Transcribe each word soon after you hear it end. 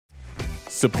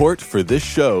Support for this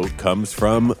show comes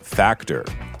from Factor.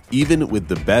 Even with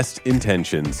the best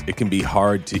intentions, it can be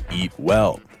hard to eat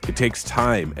well. It takes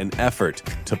time and effort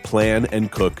to plan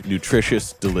and cook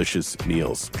nutritious, delicious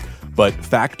meals. But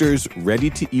Factor's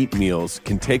ready-to-eat meals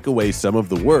can take away some of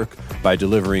the work by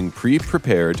delivering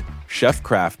pre-prepared,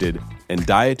 chef-crafted, and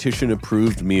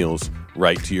dietitian-approved meals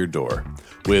right to your door.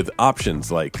 With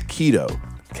options like keto,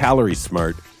 calorie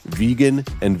smart, vegan,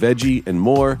 and veggie, and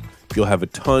more, you'll have a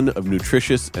ton of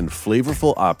nutritious and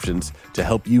flavorful options to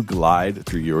help you glide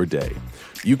through your day.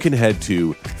 You can head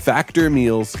to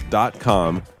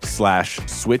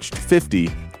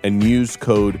factormeals.com/switched50 and use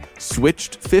code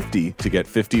SWITCHED50 to get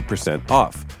 50%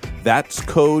 off. That's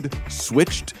code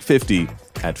SWITCHED50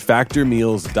 at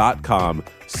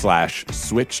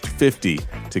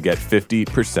factormeals.com/switched50 to get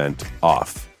 50%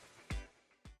 off.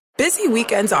 Busy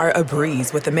weekends are a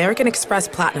breeze with American Express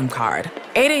Platinum Card.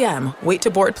 8 a.m., wait to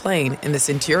board plane in the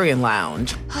Centurion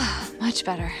Lounge. Much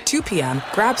better. 2 p.m.,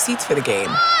 grab seats for the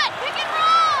game.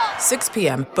 6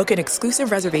 p.m., book an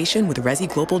exclusive reservation with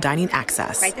Resy Global Dining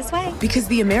Access. Right this way. Because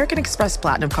the American Express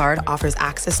Platinum Card offers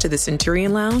access to the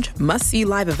Centurion Lounge, must-see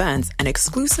live events, and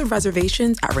exclusive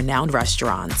reservations at renowned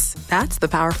restaurants. That's the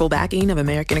powerful backing of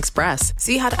American Express.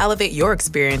 See how to elevate your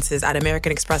experiences at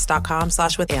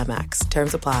americanexpress.com/withAmex.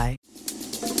 Terms apply.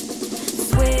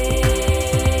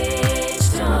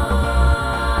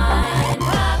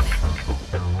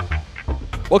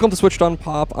 Welcome to Switched on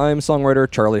Pop. I'm songwriter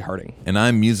Charlie Harding. And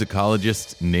I'm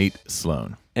musicologist Nate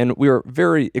Sloan. And we are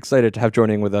very excited to have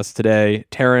joining with us today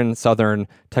Taryn Southern,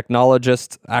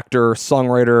 technologist, actor,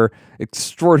 songwriter,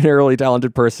 extraordinarily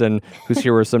talented person who's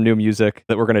here with some new music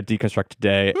that we're going to deconstruct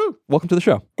today. Welcome to the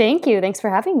show. Thank you. Thanks for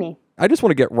having me. I just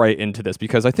want to get right into this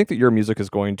because I think that your music is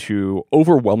going to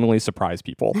overwhelmingly surprise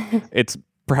people. It's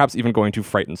perhaps even going to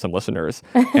frighten some listeners.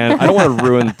 And I don't want to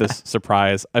ruin this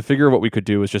surprise. I figure what we could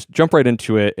do is just jump right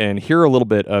into it and hear a little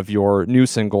bit of your new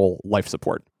single, Life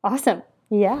Support. Awesome.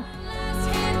 Yeah.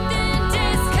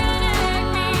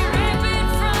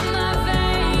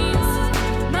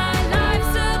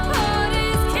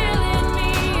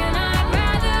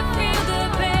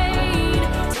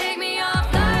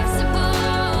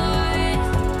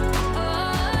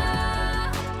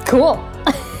 Cool.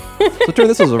 So, Taryn,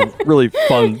 this is a really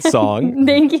fun song.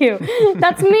 Thank you.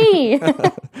 That's me.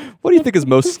 What do you think is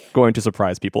most going to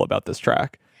surprise people about this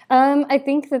track? I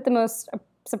think that the most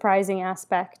surprising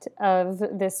aspect of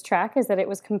this track is that it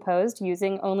was composed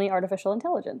using only artificial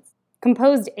intelligence.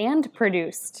 Composed and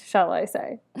produced, shall I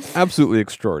say. Absolutely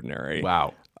extraordinary.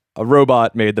 Wow. A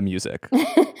robot made the music.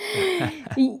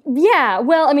 Yeah,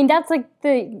 well, I mean, that's like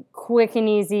the quick and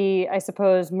easy, I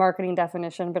suppose, marketing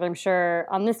definition, but I'm sure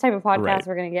on this type of podcast, Right.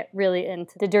 We're going to get really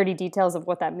into the dirty details of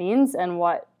what that means and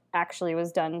what actually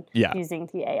was done using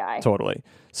the AI. Totally.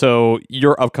 So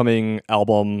your upcoming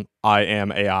album, I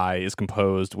Am AI, is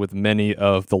composed with many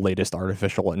of the latest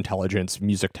artificial intelligence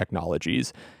music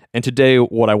technologies. And today,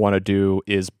 what I want to do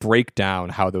is break down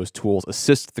how those tools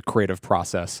assist the creative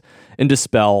process and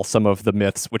dispel some of the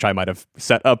myths, which I might have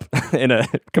set up in a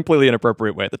completely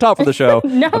inappropriate way at the top of the show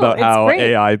about how great.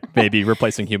 AI may be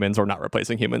replacing humans or not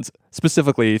replacing humans,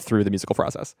 specifically through the musical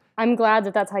process. I'm glad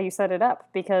that that's how you set it up,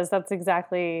 because that's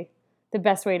exactly the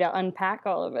best way to unpack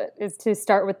all of it, is to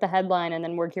start with the headline and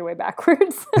then work your way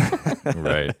backwards.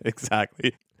 Right.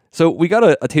 Exactly. So we got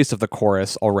a taste of the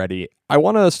chorus already. I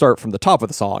want to start from the top of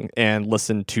the song and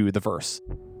listen to the verse.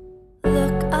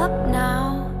 Look up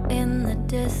now in the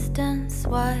distance,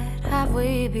 what have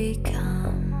we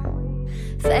become?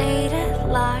 Faded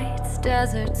lights,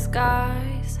 desert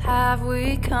skies, have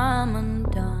we come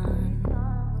undone?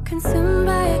 Consumed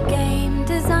by a game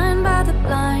designed by the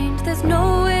blind, there's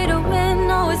no way to win,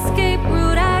 no escape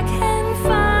route I can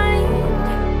find.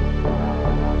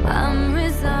 I'm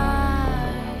resigned.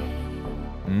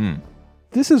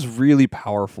 This is really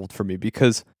powerful for me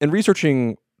because in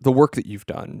researching the work that you've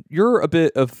done, you're a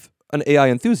bit of an AI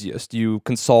enthusiast. You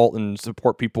consult and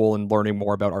support people in learning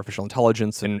more about artificial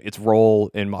intelligence and its role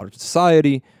in modern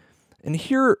society. And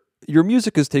here, your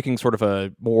music is taking sort of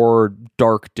a more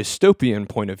dark dystopian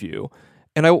point of view.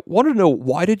 And I wanted to know,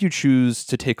 why did you choose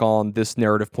to take on this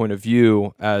narrative point of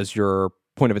view as your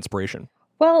point of inspiration?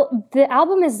 Well, the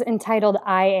album is entitled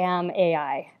I Am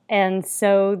AI. And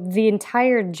so the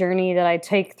entire journey that I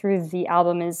take through the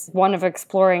album is one of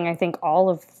exploring, I think, all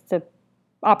of the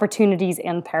opportunities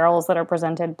and perils that are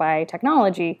presented by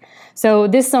technology. So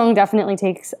this song definitely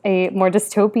takes a more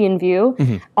dystopian view,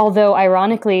 although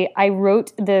ironically, I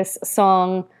wrote this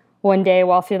song one day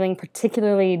while feeling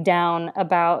particularly down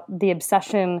about the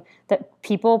obsession that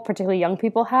people, particularly young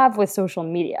people, have with social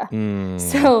media.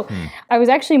 So I was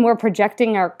actually more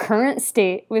projecting our current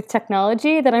state with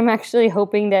technology that I'm actually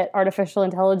hoping that artificial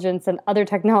intelligence and other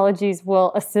technologies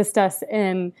will assist us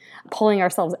in pulling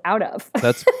ourselves out of.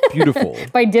 That's beautiful.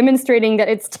 By demonstrating that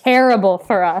it's terrible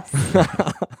for us.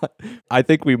 I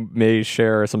think we may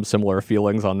share some similar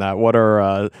feelings on that. What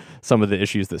are some of the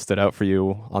issues that stood out for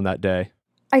you on that day?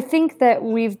 I think that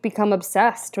we've become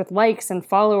obsessed with likes and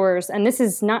followers, and this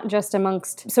is not just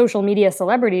amongst social media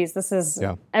celebrities. This is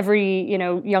every,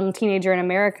 young teenager in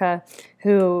America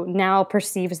who now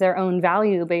perceives their own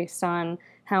value based on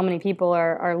how many people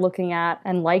are looking at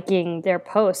and liking their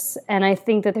posts. And I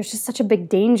think that there's just such a big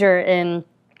danger in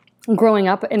growing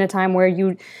up in a time where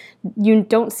you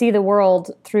don't see the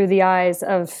world through the eyes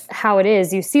of how it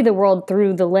is. You see the world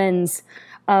through the lens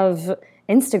of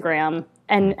Instagram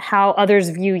and how others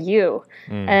view you.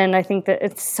 And I think that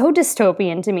it's so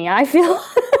dystopian to me. I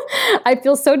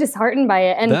feel so disheartened by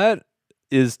it. And that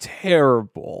is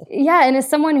terrible. Yeah, and as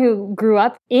someone who grew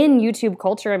up in YouTube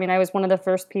culture, I mean, I was one of the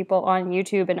first people on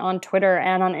YouTube and on Twitter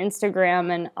and on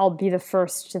Instagram, and I'll be the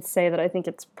first to say that I think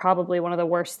it's probably one of the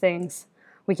worst things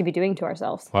we could be doing to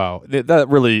ourselves. Wow, that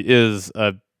really is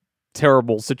a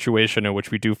terrible situation in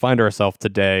which we do find ourselves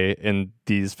today in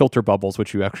these filter bubbles,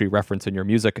 which you actually reference in your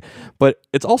music. But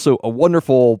it's also a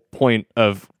wonderful point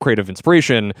of creative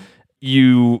inspiration.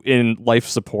 You, in Life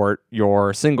Support,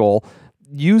 your single,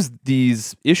 use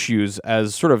these issues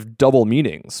as sort of double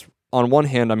meanings. On one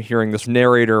hand, I'm hearing this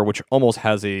narrator, which almost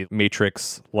has a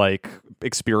Matrix-like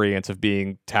experience of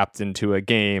being tapped into a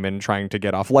game and trying to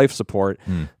get off life support.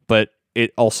 But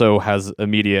it also has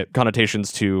immediate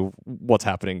connotations to what's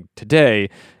happening today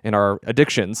in our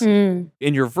addictions. In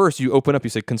your verse, you open up, you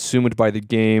say, consumed by the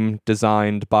game,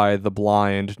 designed by the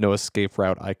blind, no escape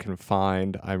route I can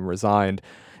find, I'm resigned.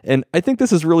 And I think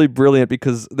this is really brilliant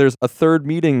because there's a third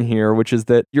meaning here, which is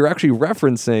that you're actually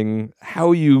referencing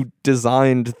how you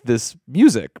designed this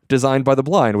music, designed by the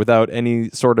blind, without any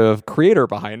sort of creator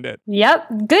behind it.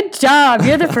 Yep. Good job.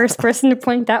 You're the first person to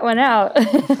point that one out.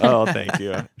 Oh, thank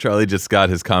you. Charlie just got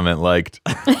his comment liked.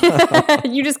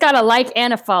 You just got a like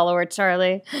and a follower,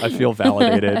 Charlie. I feel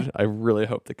validated. I really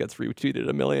hope that gets retweeted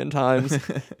a million times.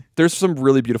 There's some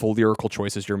really beautiful lyrical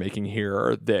choices you're making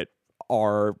here that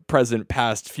are present,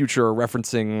 past, future,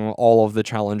 referencing all of the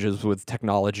challenges with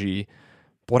technology.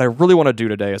 What I really want to do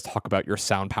today is talk about your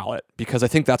sound palette, because I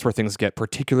think that's where things get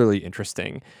particularly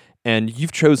interesting. And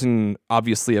you've chosen,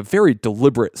 obviously, a very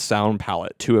deliberate sound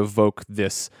palette to evoke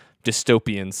this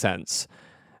dystopian sense.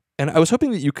 And I was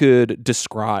hoping that you could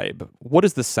describe what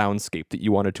is the soundscape that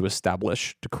you wanted to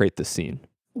establish to create this scene.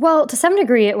 Well, to some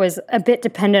degree, it was a bit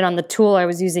dependent on the tool I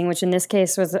was using, which in this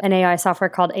case was an AI software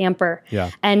called Amper.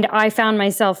 Yeah. And I found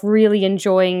myself really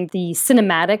enjoying the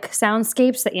cinematic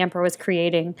soundscapes that Amper was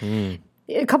creating.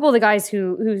 A couple of the guys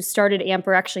who started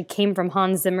Amper actually came from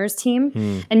Hans Zimmer's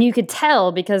team. And you could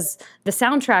tell because the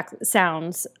soundtrack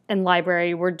sounds and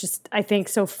library were just, I think,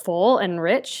 so full and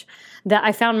rich that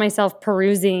I found myself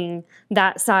perusing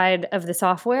that side of the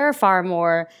software far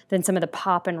more than some of the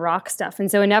pop and rock stuff. And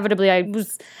so inevitably I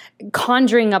was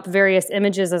conjuring up various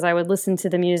images as I would listen to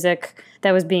the music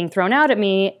that was being thrown out at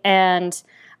me. And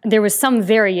there was some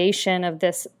variation of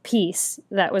this piece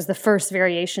that was the first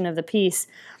variation of the piece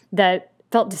that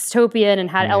felt dystopian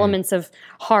and had elements of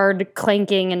hard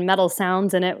clanking and metal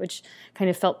sounds in it, which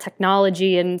kind of felt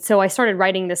technology. And so I started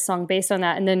writing this song based on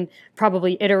that and then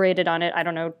probably iterated on it,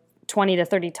 20 to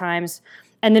 30 times.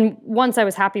 And then once I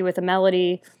was happy with the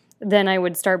melody, then I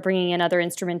would start bringing in other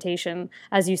instrumentation,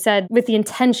 as you said, with the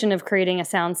intention of creating a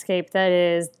soundscape that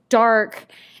is dark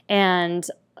and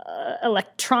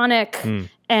electronic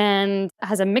and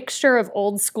has a mixture of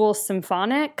old school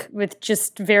symphonic with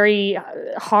just very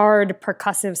hard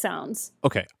percussive sounds.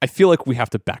 Okay, I feel like we have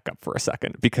to back up for a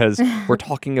second because we're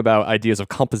talking about ideas of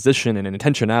composition and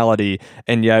intentionality,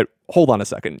 and yet, hold on a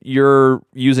second, you're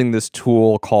using this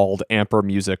tool called Amper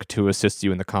Music to assist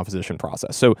you in the composition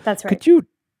process. So that's right. Could you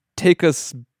take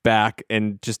us back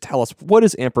and just tell us, what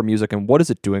is Amper Music and what is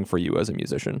it doing for you as a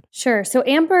musician? Sure. So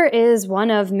Amper is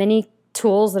one of many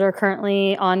tools that are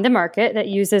currently on the market that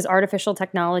uses artificial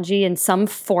technology in some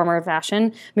form or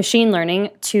fashion, machine learning,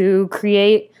 to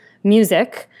create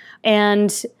music.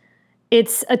 And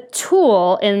it's a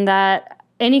tool in that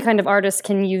any kind of artist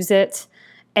can use it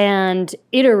and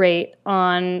iterate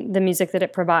on the music that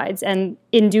it provides. And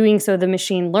in doing so, the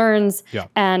machine learns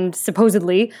and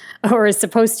supposedly, or is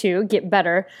supposed to, get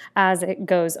better as it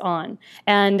goes on.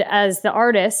 And as the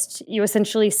artist, you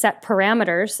essentially set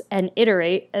parameters and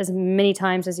iterate as many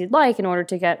times as you'd like in order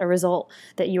to get a result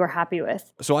that you are happy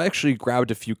with. So I actually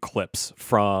grabbed a few clips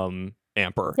from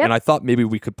Amper, and I thought maybe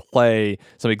we could play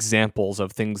some examples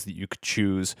of things that you could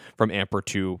choose from Amper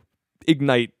to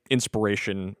ignite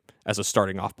inspiration as a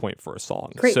starting off point for a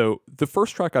song. Great. So the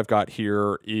first track I've got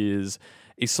here is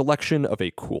a selection of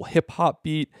a cool hip hop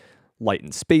beat, light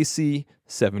and spacey,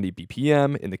 70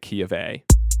 BPM in the key of A.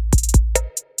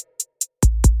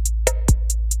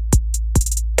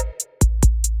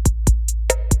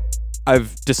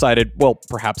 I've decided, well,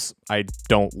 perhaps I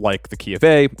don't like the key of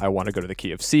A. I want to go to the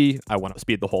key of C. I want to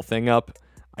speed the whole thing up.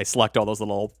 I select all those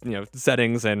little,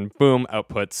 settings, and boom,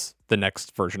 outputs the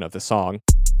next version of the song.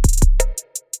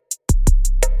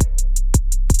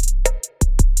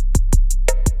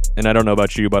 And I don't know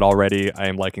about you, but already I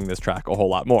am liking this track a whole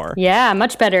lot more. Yeah,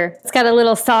 much better. It's got a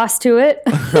little sauce to it.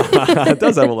 It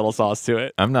does have a little sauce to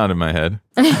it. I'm nodding my head.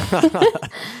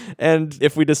 And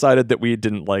if we decided that we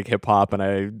didn't like hip hop and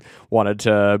I wanted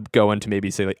to go into maybe,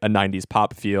 say, like a 90s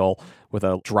pop feel with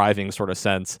a driving sort of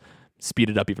sense, speed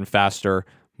it up even faster,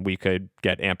 we could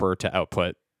get Amper to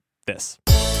output this.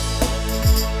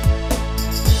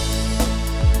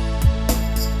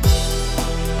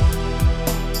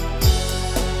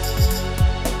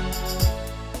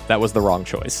 That was the wrong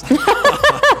choice.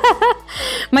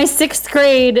 My 6th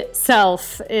grade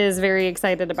self is very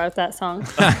excited about that song.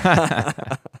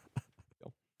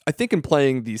 I think in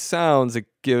playing these sounds, it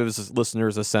gives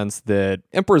listeners a sense that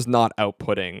Amper is not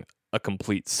outputting a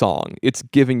complete song. It's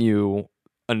giving you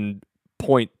a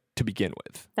point to begin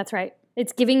with. That's right.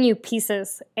 It's giving you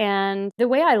pieces. And the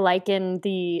way I liken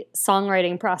the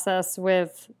songwriting process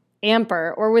with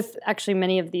Amper, or with actually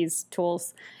many of these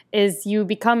tools, is you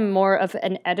become more of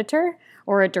an editor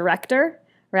or a director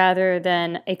rather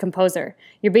than a composer.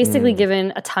 You're basically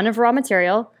given a ton of raw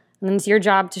material, and then it's your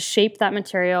job to shape that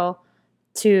material,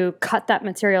 to cut that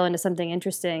material into something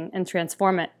interesting and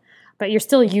transform it. But you're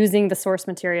still using the source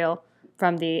material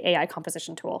from the AI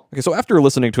composition tool. Okay, so after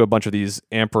listening to a bunch of these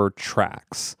Amper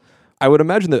tracks, I would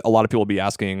imagine that a lot of people will be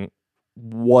asking,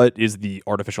 what is the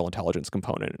artificial intelligence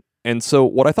component? And so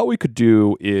what I thought we could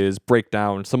do is break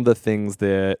down some of the things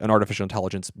that an artificial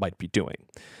intelligence might be doing.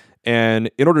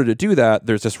 And in order to do that,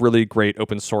 there's this really great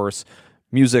open source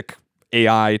music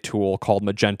AI tool called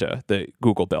Magenta that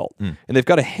Google built. And they've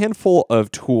got a handful of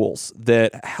tools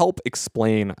that help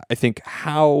explain, I think,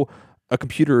 how a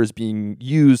computer is being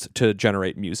used to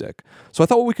generate music. So I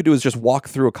thought what we could do is just walk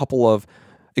through a couple of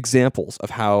examples of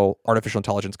how artificial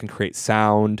intelligence can create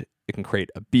sound, it can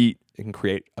create a beat, it can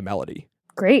create a melody.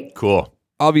 Great. Cool.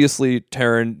 Obviously,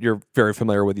 Taryn, you're very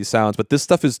familiar with these sounds, but this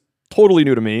stuff is totally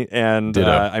new to me, and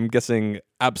I'm guessing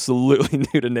absolutely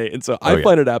new to Nate. And so I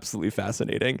find it absolutely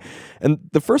fascinating. And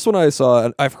the first one I saw,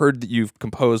 and I've heard that you've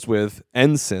composed with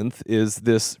NSynth, is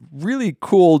this really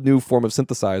cool new form of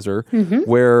synthesizer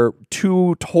where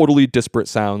two totally disparate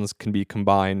sounds can be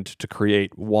combined to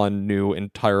create one new,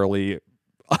 entirely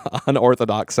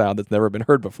unorthodox sound that's never been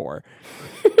heard before.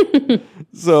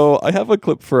 So I have a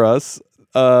clip for us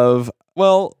of,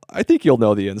 well, I think you'll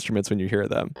know the instruments when you hear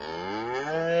them.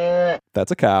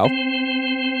 That's a cow.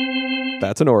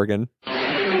 That's an organ.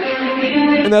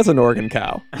 And that's an organ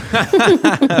cow.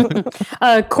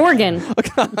 A Corgan.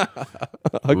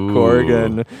 A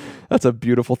Corgan. That's a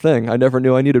beautiful thing. I never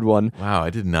knew I needed one. Wow, I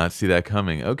did not see that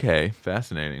coming. Okay,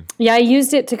 fascinating. Yeah, I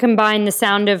used it to combine the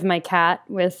sound of my cat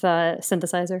with a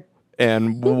synthesizer.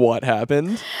 And what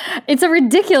happened? It's a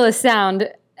ridiculous sound.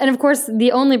 And of course,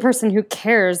 the only person who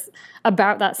cares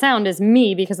about that sound is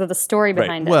me because of the story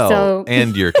behind it. Well, so,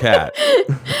 and your cat.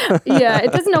 yeah,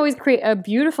 it doesn't always create a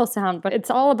beautiful sound, but it's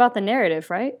all about the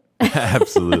narrative, right?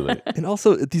 Absolutely. And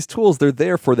also, these tools, they're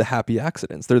there for the happy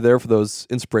accidents. They're there for those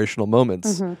inspirational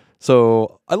moments.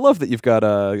 So I love that you've got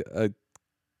a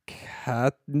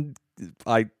cat.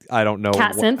 I don't know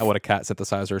what a cat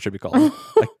synthesizer should be called.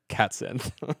 A cat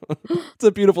synth. It's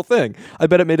a beautiful thing. I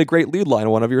bet it made a great lead line in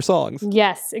one of your songs.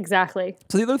 Yes, exactly.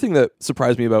 So the other thing that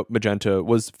surprised me about Magenta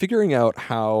was figuring out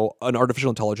how an artificial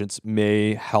intelligence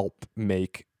may help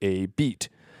make a beat.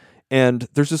 And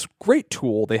there's this great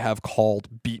tool they have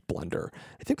called Beat Blender.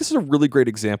 I think this is a really great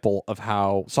example of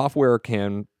how software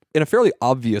can, in a fairly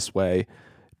obvious way,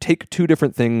 take two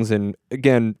different things and,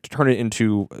 again, turn it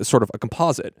into sort of a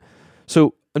composite.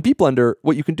 So on Beat Blender,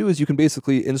 what you can do is you can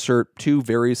basically insert two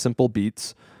very simple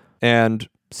beats and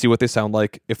see what they sound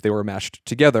like if they were mashed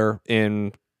together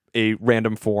in a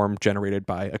random form generated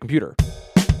by a computer.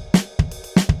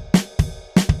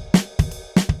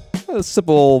 A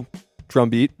simple drum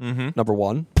beat, Mm-hmm. number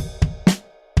one.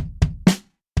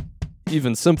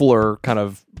 Even simpler, kind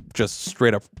of just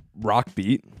straight up rock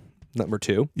beat, number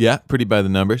two. Yeah, pretty by the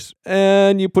numbers.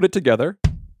 And you put it together.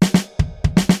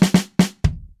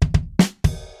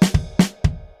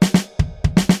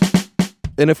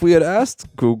 And if we had asked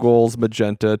Google's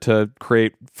Magenta to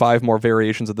create 5 more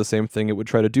variations of the same thing, it would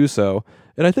try to do so.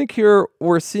 And I think here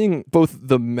we're seeing both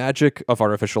the magic of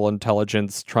artificial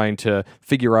intelligence trying to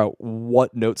figure out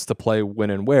what notes to play when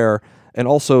and where, and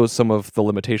also some of the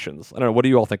limitations. I don't know, what do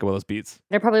you all think about those beats?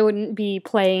 I probably wouldn't be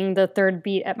playing the third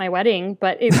beat at my wedding,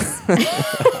 but it's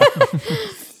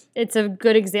it's a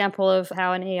good example of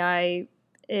how an AI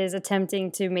is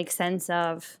attempting to make sense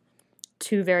of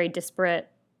two very disparate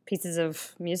pieces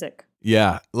of music.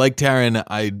 Yeah, like Taryn,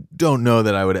 I don't know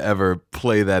that I would ever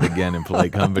play that again in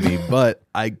polite company, but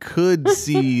I could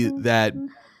see that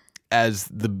as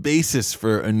the basis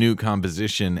for a new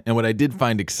composition. And what I did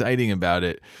find exciting about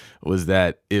it was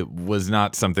that it was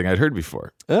not something I'd heard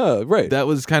before. Oh, right. That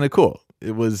was kind of cool.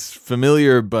 It was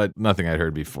familiar, but nothing I'd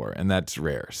heard before, and that's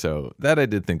rare. So that I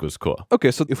did think was cool.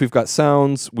 Okay, so if we've got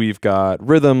sounds, we've got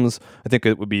rhythms, I think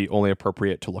it would be only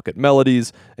appropriate to look at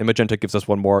melodies, and Magenta gives us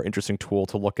one more interesting tool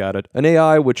to look at it. An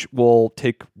AI which will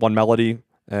take one melody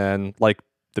and, like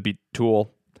the beat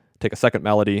tool, take a second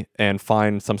melody and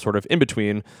find some sort of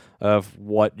in-between of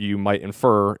what you might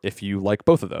infer if you like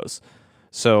both of those.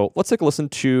 So let's take a listen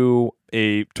to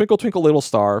a Twinkle Twinkle Little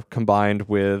Star combined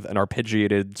with an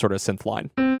arpeggiated sort of synth line.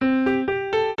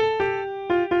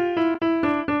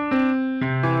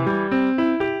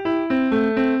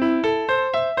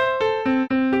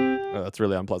 Oh, that's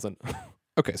really unpleasant.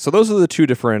 Okay, so those are the two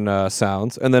different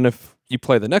sounds. And then if you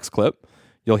play the next clip,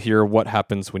 you'll hear what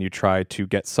happens when you try to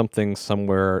get something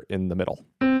somewhere in the middle.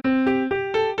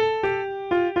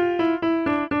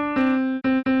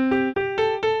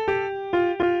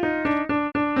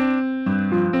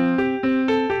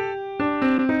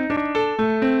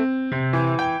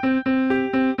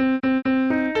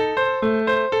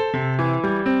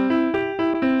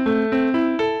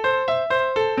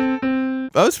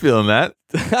 I was feeling that.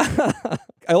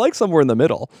 I like somewhere in the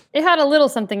middle. It had a little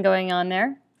something going on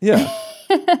there. Yeah.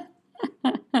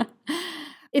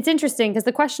 It's interesting because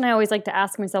the question I always like to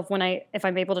ask myself if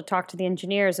I'm able to talk to the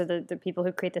engineers or the people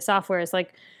who create the software is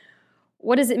like,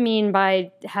 what does it mean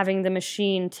by having the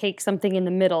machine take something in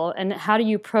the middle, and how do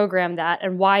you program that,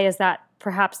 and why is that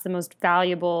perhaps the most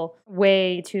valuable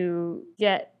way to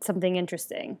get something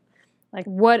interesting? Like,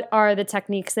 what are the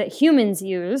techniques that humans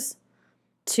use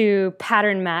to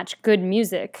pattern match good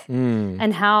music,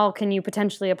 and how can you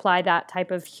potentially apply that type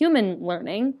of human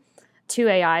learning to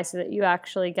AI so that you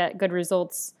actually get good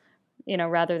results,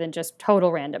 rather than just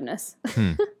total randomness?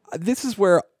 This is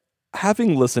where,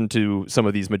 having listened to some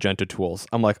of these Magenta tools,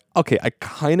 I'm like, okay, I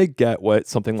kind of get what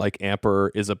something like Amper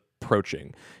is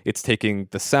approaching. It's taking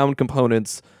the sound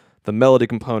components, the melody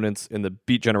components, and the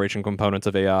beat generation components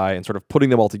of AI and sort of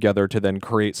putting them all together to then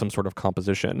create some sort of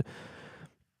composition.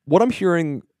 What I'm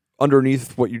hearing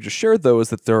underneath what you just shared, though, is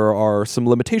that there are some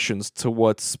limitations to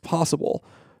what's possible.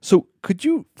 So could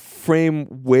you frame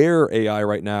where AI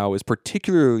right now is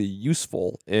particularly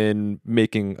useful in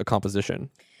making a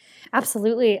composition?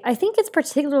 Absolutely. I think it's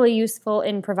particularly useful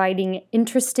in providing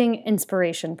interesting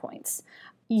inspiration points.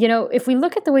 If we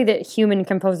look at the way that human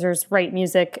composers write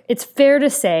music, it's fair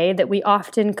to say that we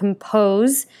often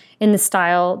compose in the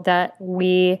style that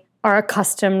we are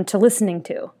accustomed to listening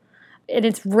to. And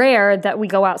it's rare that we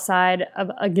go outside of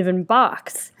a given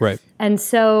box. Right. And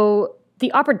so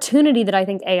the opportunity that I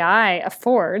think AI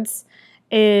affords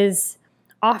is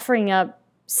offering up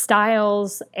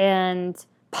styles and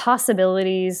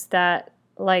possibilities that,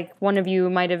 like one of you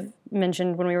might have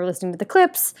mentioned when we were listening to the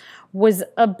clips, was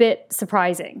a bit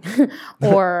surprising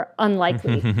or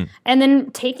unlikely. And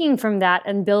then taking from that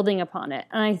and building upon it.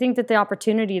 And I think that the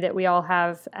opportunity that we all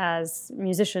have as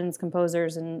musicians,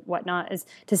 composers, and whatnot is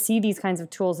to see these kinds of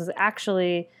tools as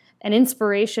actually an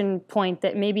inspiration point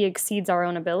that maybe exceeds our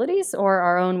own abilities or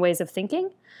our own ways of thinking,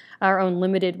 our own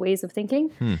limited ways of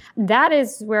thinking. That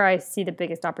is where I see the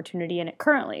biggest opportunity in it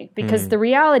currently, because the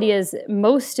reality is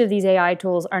most of these AI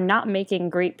tools are not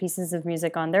making great pieces of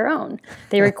music on their own.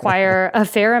 They require a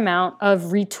fair amount of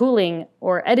retooling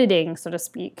or editing, so to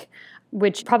speak,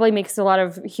 which probably makes a lot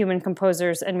of human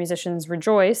composers and musicians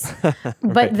rejoice.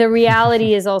 But the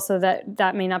reality is also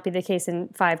that may not be the case in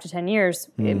 5 to 10 years.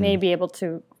 It may be able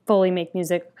to fully make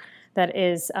music that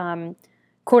is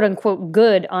quote unquote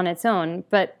good on its own.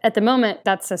 But at the moment,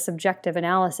 that's a subjective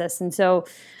analysis. And so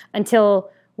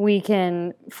until we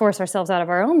can force ourselves out of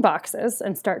our own boxes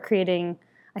and start creating,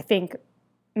 I think,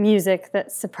 music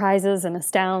that surprises and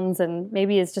astounds and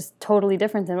maybe is just totally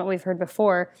different than what we've heard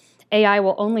before, AI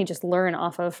will only just learn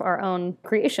off of our own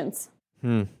creations.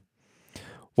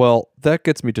 Well, that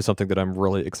gets me to something that I'm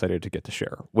really excited to get to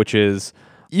share, which is,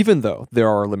 even though there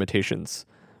are limitations,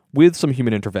 with some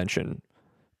human intervention,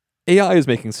 AI is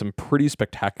making some pretty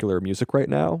spectacular music right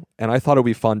now, and I thought it would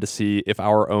be fun to see if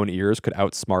our own ears could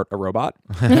outsmart a robot.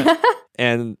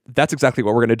 And that's exactly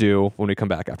what we're going to do when we come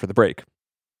back after the break.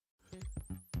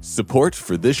 Support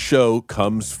for this show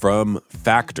comes from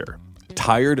Factor.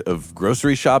 Tired of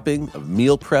grocery shopping, of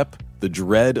meal prep, the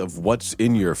dread of what's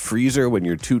in your freezer when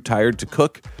you're too tired to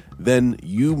cook? Then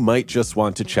you might just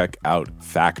want to check out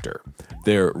Factor.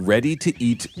 Their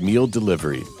ready-to-eat meal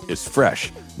delivery is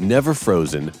fresh, never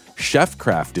frozen,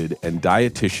 chef-crafted, and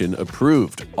dietitian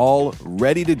approved, all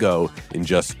ready to go in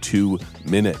just 2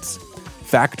 minutes.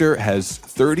 Factor has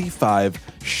 35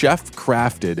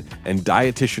 chef-crafted and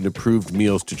dietitian-approved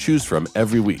meals to choose from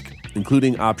every week,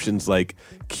 including options like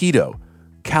keto,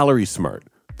 calorie smart,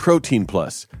 protein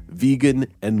plus, vegan,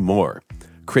 and more.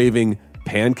 Craving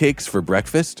pancakes for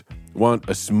breakfast? Want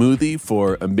a smoothie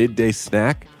for a midday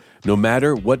snack? No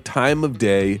matter what time of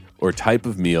day or type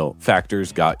of meal,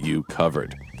 Factor's got you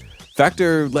covered.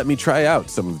 Factor let me try out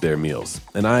some of their meals,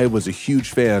 and I was a huge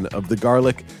fan of the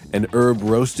garlic and herb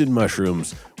roasted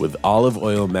mushrooms with olive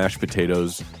oil mashed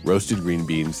potatoes, roasted green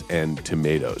beans, and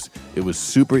tomatoes. It was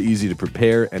super easy to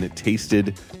prepare, and it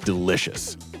tasted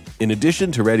delicious. In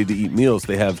addition to ready-to-eat meals,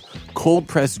 they have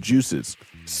cold-pressed juices,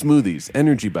 smoothies,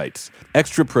 energy bites,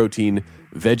 extra protein,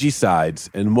 veggie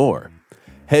sides, and more.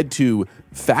 Head to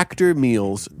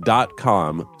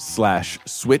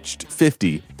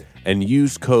factormeals.com/switched50 and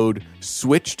use code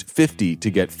SWITCHED50 to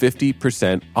get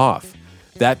 50% off.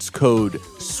 That's code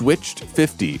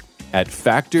SWITCHED50 at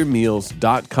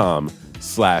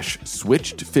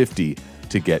factormeals.com/switched50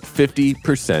 to get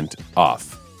 50%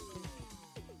 off.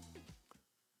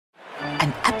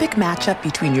 An epic matchup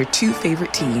between your two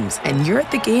favorite teams, and you're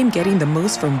at the game getting the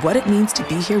most from what it means to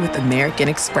be here with American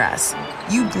Express.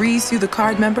 You breeze through the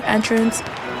card member entrance,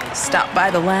 stop by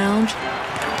the lounge.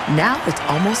 Now it's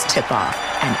almost tip-off,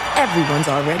 and everyone's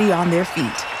already on their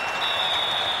feet.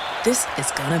 This is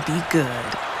gonna be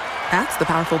good. That's the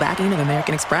powerful backing of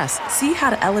American Express. See how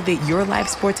to elevate your live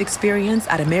sports experience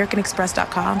at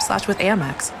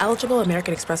americanexpress.com/withAmex. Eligible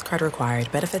American Express card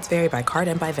required. Benefits vary by card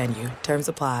and by venue. Terms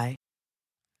apply.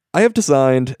 I have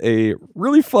designed a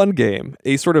really fun game,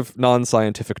 a sort of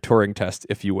non-scientific Turing test,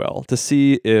 if you will, to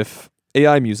see if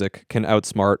AI music can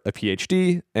outsmart a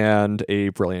PhD and a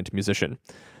brilliant musician.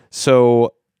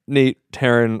 So, Nate,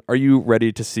 Taryn, are you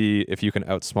ready to see if you can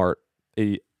outsmart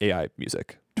a AI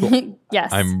music tool?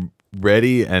 Yes. I'm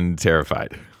ready and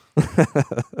terrified.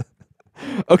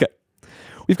 Okay.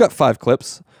 We've got 5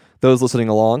 clips. Those listening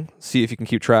along, see if you can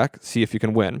keep track, see if you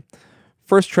can win.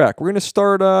 First track, we're going to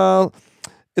start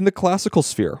in the classical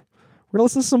sphere. We're going to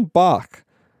listen to some Bach.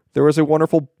 There was a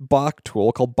wonderful Bach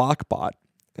tool called BachBot.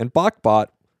 And BachBot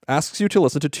asks you to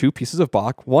listen to 2 pieces of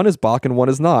Bach. One is Bach and one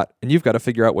is not. And you've got to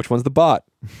figure out which one's the bot.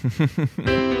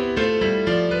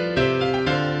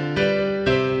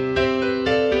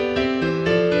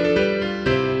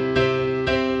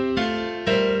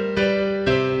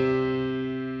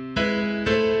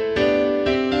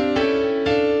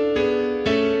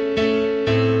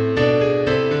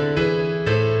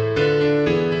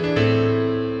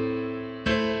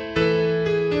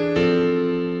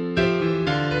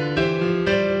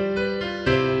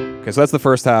 Okay, so that's the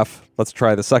first half. Let's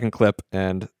try the second clip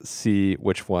and see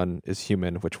which one is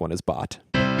human, which one is bot.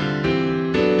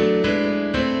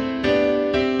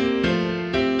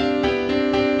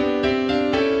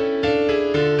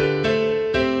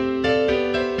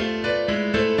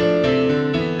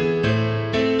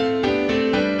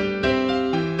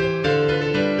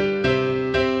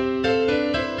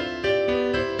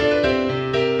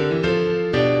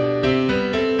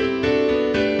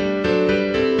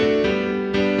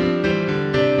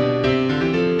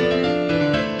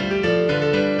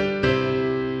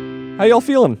 How y'all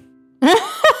feeling?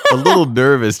 A little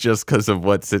nervous just because of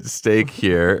what's at stake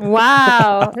here.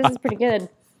 Wow, this is pretty good.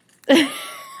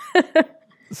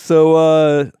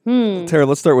 So, Tara,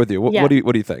 let's start with you. Yeah. What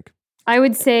do you think? I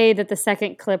would say that the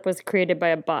second clip was created by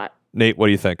a bot. Nate, what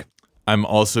do you think? I'm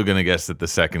also going to guess that the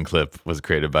second clip was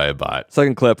created by a bot.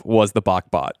 Second clip was the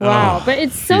Bach bot. Wow, but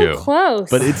it's so phew. close.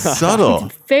 But it's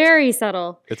subtle. Very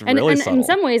subtle. It's and, really and subtle. in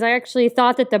some ways, I actually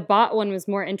thought that the bot one was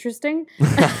more interesting.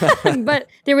 But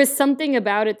there was something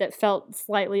about it that felt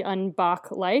slightly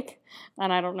un-Bach-like.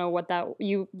 And I don't know what that...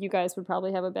 You guys would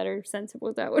probably have a better sense of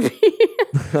what that would be.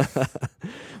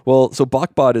 Well, so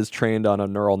BachBot is trained on a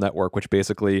neural network, which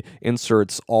basically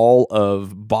inserts all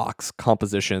of Bach's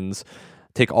compositions,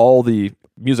 take all the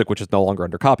music, which is no longer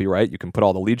under copyright. You can put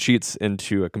all the lead sheets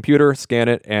into a computer, scan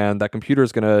it, and that computer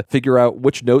is going to figure out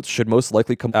which notes should most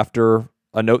likely come after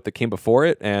a note that came before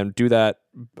it and do that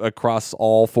across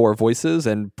all four voices.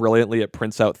 And brilliantly, it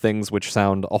prints out things which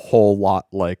sound a whole lot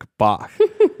like Bach.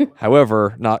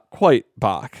 However, not quite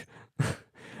Bach.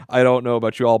 I don't know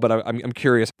about you all, but I'm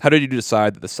curious. How did you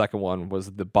decide that the second one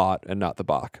was the bot and not the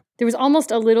Bach? There was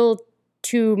almost a little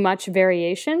too much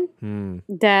variation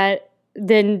that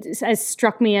then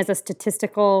struck me as a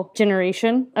statistical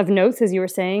generation of notes, as you were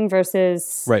saying,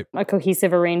 versus a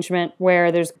cohesive arrangement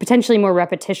where there's potentially more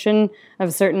repetition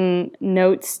of certain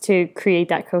notes to create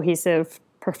that cohesive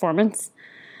performance.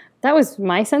 That was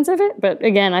my sense of it, but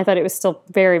again, I thought it was still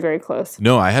very, very close.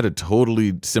 No, I had a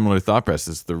totally similar thought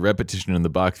process. The repetition in the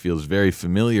Bach feels very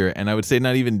familiar, and I would say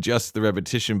not even just the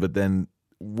repetition, but then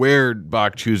where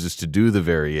Bach chooses to do the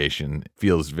variation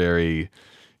feels very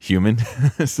human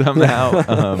somehow.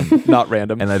 Not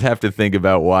random. And I'd have to think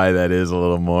about why that is a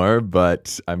little more,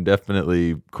 but I'm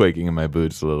definitely quaking in my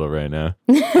boots a little right now.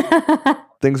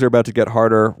 Things are about to get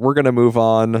harder. We're going to move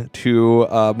on to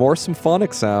more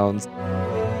symphonic sounds.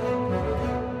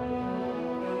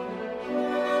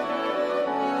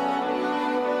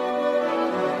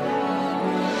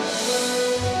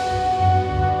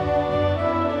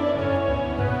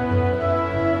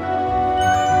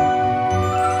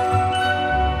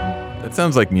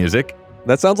 Sounds like music.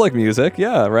 That sounds like music,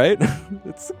 yeah, right?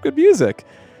 It's good music.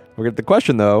 The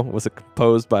question, though, was it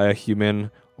composed by a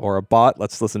human or a bot?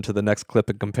 Let's listen to the next clip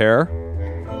and compare.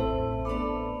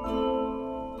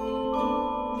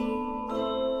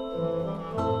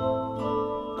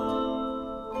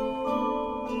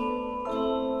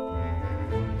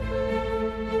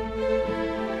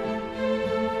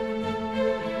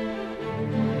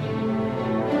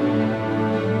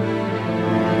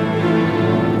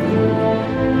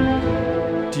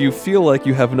 Do you feel like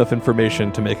you have enough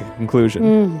information to make a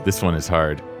conclusion? This one is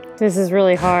hard. This is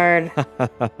really hard.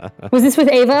 Was this with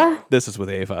Ava? This is with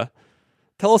Ava.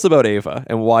 Tell us about Ava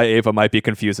and why Ava might be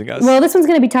confusing us. Well, this one's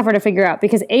going to be tougher to figure out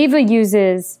because Ava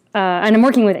uses, and I'm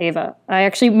working with Ava.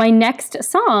 My next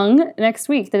song next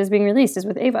week that is being released is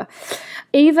with Ava.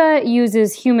 Ava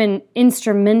uses human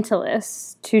instrumentalists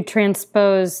to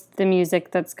transpose the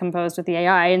music that's composed with the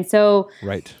AI. And so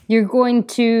you're going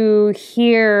to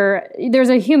hear, there's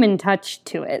a human touch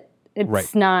to it.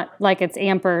 It's not like it's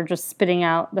Amper just spitting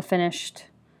out the finished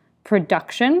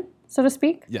production, so to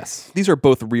speak. Yes. These are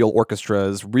both real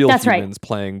orchestras, real humans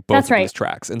playing both of these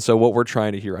tracks. And so what we're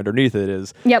trying to hear underneath it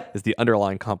is the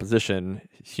underlying composition,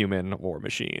 human or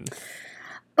machine.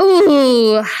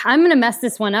 Ooh, I'm going to mess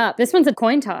this one up. This one's a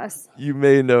coin toss. You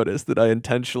may notice that I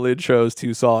intentionally chose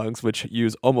two songs which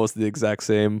use almost the exact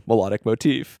same melodic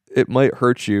motif. It might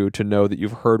hurt you to know that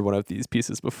you've heard one of these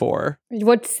pieces before.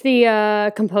 What's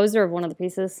the composer of one of the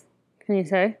pieces? Can you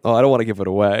say? Oh, I don't want to give it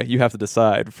away. You have to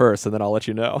decide first, and then I'll let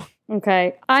you know.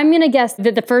 Okay. I'm going to guess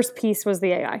that the first piece was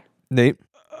the AI. Nate?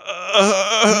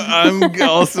 I'm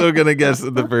also going to guess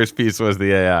that the first piece was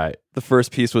the AI. The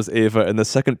first piece was Ava, and the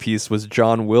second piece was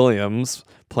John Williams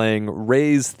playing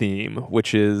Rey's theme,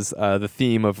 which is the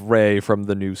theme of Rey from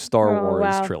the new Star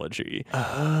Wars trilogy.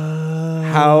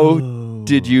 How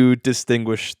did you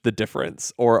distinguish the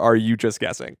difference, or are you just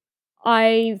guessing?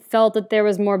 I felt that there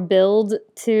was more build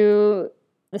to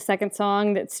the second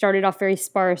song that started off very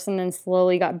sparse and then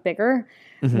slowly got bigger.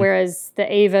 Mm-hmm. Whereas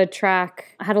the Ava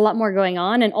track had a lot more going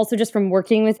on. And also just from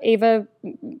working with Ava,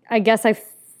 I guess I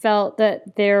felt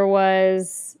that there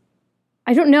was,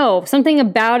 I don't know, something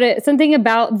about it, something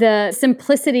about the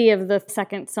simplicity of the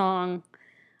second song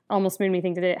almost made me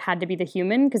think that it had to be the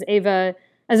human. Because Ava,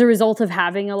 as a result of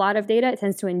having a lot of data, it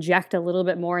tends to inject a little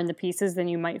bit more in the pieces than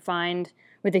you might find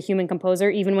with a human composer,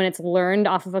 even when it's learned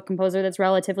off of a composer that's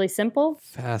relatively simple.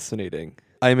 Fascinating.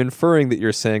 I'm inferring that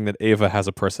you're saying that Ava has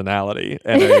a personality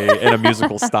and a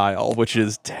musical style, which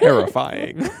is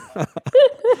terrifying.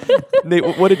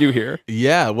 Nate, what did you hear?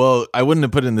 Yeah, well, I wouldn't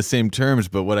have put it in the same terms,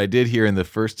 but what I did hear in the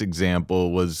first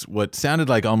example was what sounded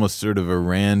like almost sort of a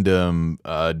random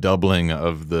doubling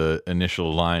of the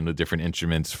initial line with different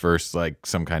instruments. First, like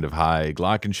some kind of high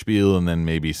glockenspiel, and then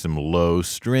maybe some low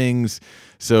strings.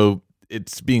 So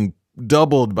it's being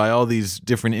doubled by all these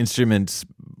different instruments,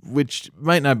 which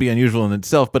might not be unusual in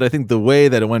itself, but I think the way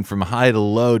that it went from high to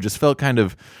low just felt kind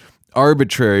of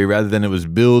arbitrary rather than it was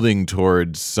building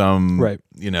towards some,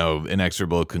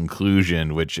 inexorable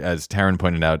conclusion, which, as Taryn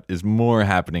pointed out, is more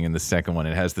happening in the second one.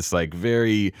 It has this like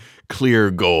very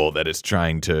clear goal that it's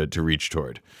trying to reach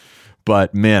toward.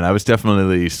 But man, I was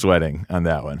definitely sweating on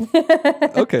that one.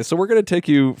 Okay, so we're going to take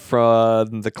you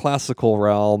from the classical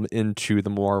realm into the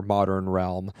more modern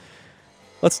realm.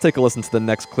 Let's take a listen to the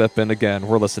next clip, and again,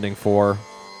 we're listening for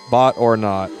Bot or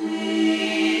Not.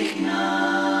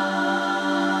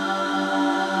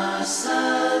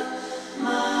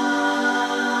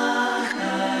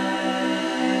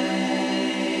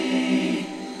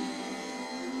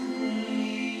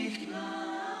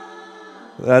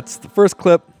 That's the first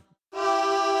clip.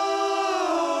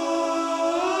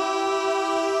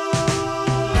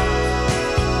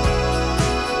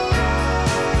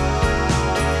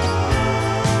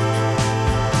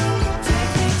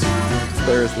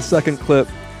 There's the second clip.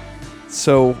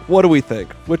 So what do we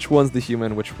think? Which one's the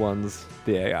human? Which one's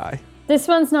the AI? This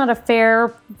one's not a fair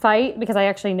fight because I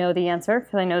actually know the answer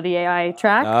because I know the AI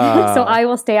track. So I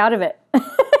will stay out of it.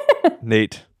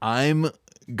 Nate. I'm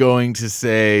going to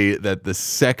say that the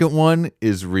second one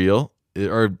is real.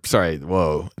 Or sorry,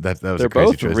 whoa, that was They're a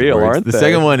crazy both choice of real, words. aren't the they?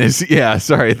 second one is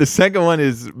the second one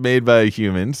is made by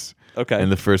humans. Okay.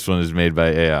 And the first one is made by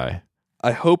AI.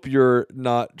 I hope you're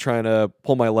not trying to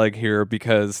pull my leg here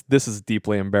because this is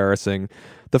deeply embarrassing.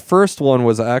 The first one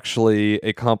was actually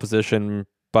a composition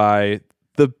by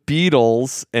the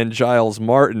Beatles and Giles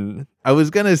Martin. I was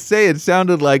going to say it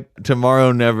sounded like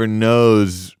Tomorrow Never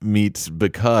Knows meets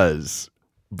Because,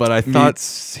 but I thought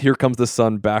Meets Here Comes the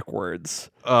Sun backwards.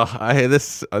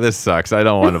 this sucks. I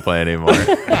don't want to play anymore.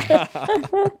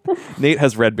 Nate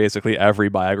has read basically every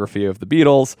biography of the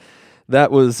Beatles.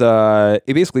 That was a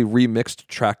basically remixed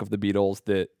track of the Beatles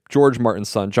that George Martin's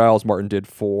son, Giles Martin, did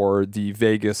for the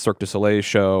Vegas Cirque du Soleil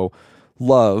show,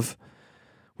 Love,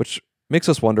 which makes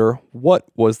us wonder, what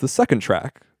was the second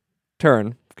track?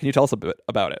 Taryn, can you tell us a bit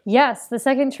about it? Yes, the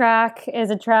second track is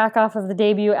a track off of the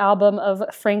debut album of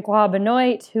Francois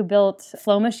Benoit, who built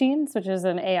Flow Machines, which is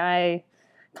an AI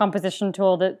composition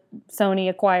tool that Sony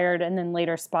acquired and then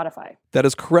later Spotify. That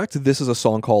is correct. This is a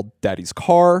song called Daddy's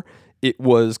Car. It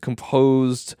was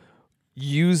composed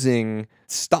using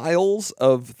styles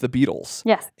of the Beatles.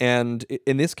 Yes. And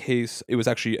in this case, it was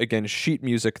actually, again, sheet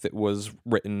music that was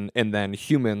written and then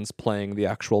humans playing the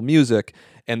actual music.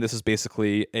 And this is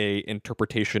basically a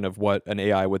interpretation of what an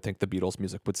AI would think the Beatles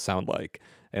music would sound like.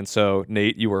 And so,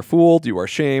 Nate, you are fooled. You are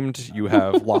shamed. You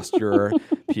have lost your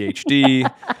PhD.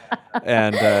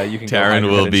 And you can Taryn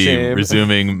will be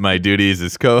resuming my duties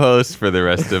as co-host for the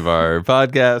rest of our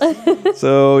podcast.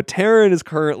 So Taryn is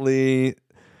currently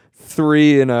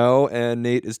 3-0 and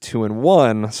Nate is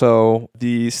 2-1. So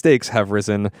the stakes have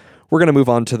risen. We're going to move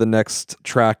on to the next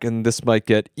track, and this might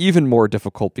get even more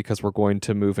difficult because we're going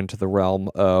to move into the realm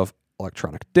of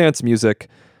electronic dance music.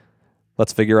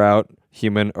 Let's figure out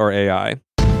human or AI.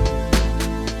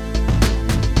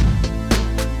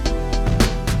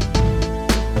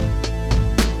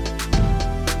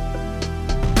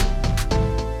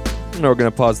 Now we're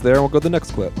going to pause there and we'll go to the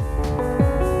next clip.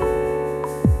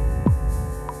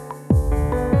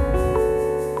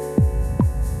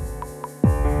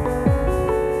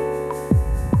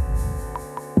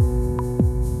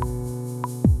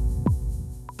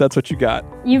 That's what you got.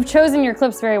 You've chosen your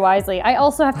clips very wisely. I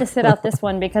also have to sit out this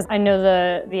one because I know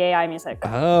the AI music.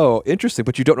 Oh, interesting.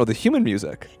 But you don't know the human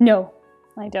music. No,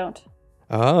 I don't.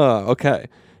 Ah, okay.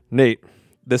 Nate,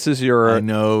 this is your... I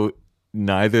know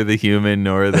neither the human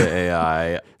nor the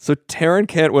AI. So Taryn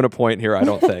can't win a point here, I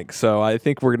don't think. So I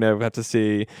think we're going to have to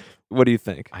see. What do you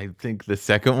think? I think the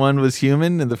second one was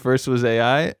human and the first was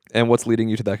AI. And what's leading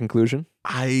you to that conclusion?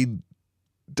 I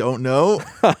don't know.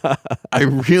 I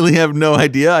really have no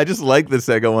idea. I just like the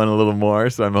second one a little more,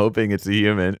 so I'm hoping it's a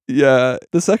human. Yeah,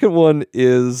 the second one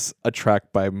is a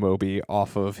track by Moby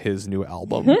off of his new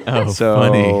album. Oh, so,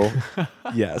 funny.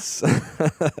 Yes.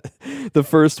 The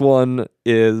first one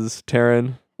is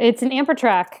Taryn. It's an Amper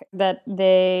track that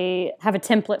they have a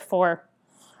template for.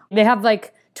 They have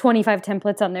like 25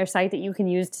 templates on their site that you can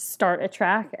use to start a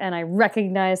track, and I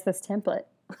recognize this template.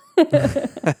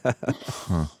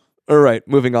 Huh. All right,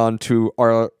 moving on to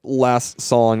our last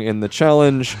song in the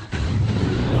challenge.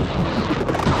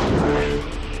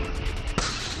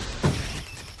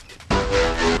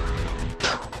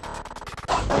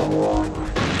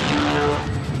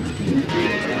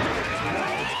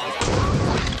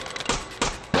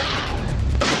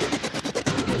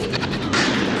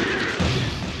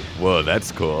 Whoa,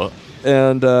 that's cool.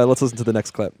 And let's listen to the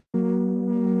next clip.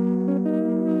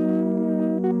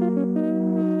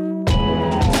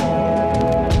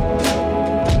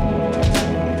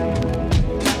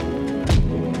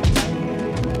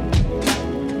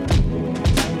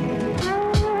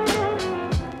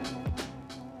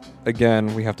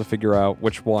 Again, we have to figure out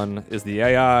which one is the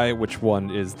AI, which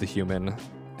one is the human.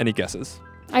 Any guesses?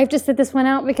 I have to sit this one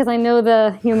out because I know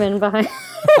the human behind,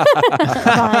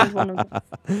 behind one of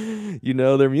them. You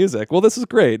know their music. Well, this is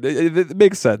great. It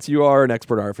makes sense. You are an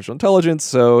expert in artificial intelligence,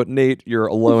 so Nate, you're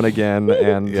alone again,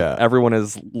 and everyone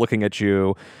is looking at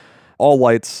you. All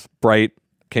lights bright.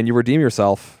 Can you redeem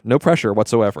yourself? No pressure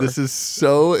whatsoever. This is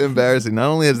so embarrassing. Not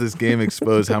only has this game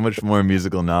exposed how much more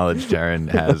musical knowledge Taryn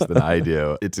has than I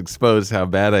do, it's exposed how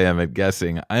bad I am at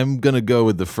guessing. I'm going to go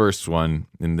with the first one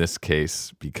in this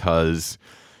case because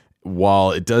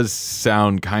while it does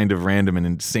sound kind of random and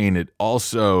insane, it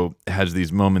also has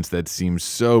these moments that seem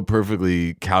so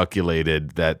perfectly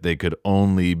calculated that they could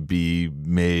only be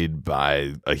made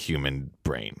by a human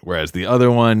brain. Whereas the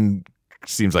other one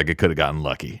seems like it could have gotten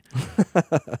lucky.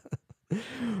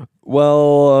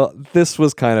 Well, this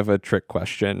was kind of a trick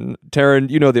question. Taryn,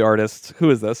 you know the artist. Who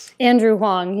is this? Andrew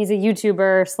Huang. He's a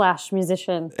YouTuber /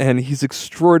 musician. And he's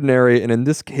extraordinary. And in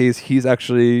this case, he's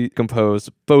actually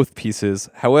composed both pieces.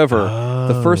 However,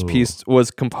 the first piece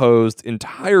was composed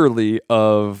entirely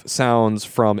of sounds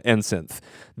from NSYNC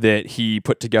that he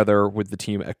put together with the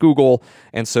team at Google.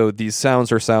 And so these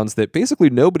sounds are sounds that basically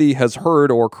nobody has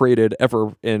heard or created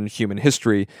ever in human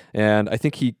history. And I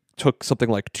think he took something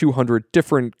like 200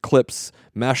 different clips,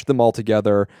 mashed them all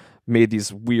together, made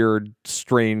these weird,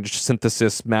 strange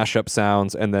synthesis mashup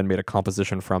sounds, and then made a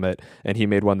composition from it. And he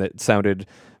made one that sounded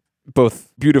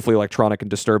both beautifully electronic and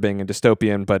disturbing and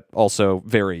dystopian, but also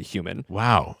very human.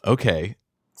 Wow. Okay.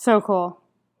 So cool.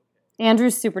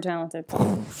 Andrew's super talented.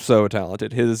 So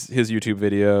talented. His YouTube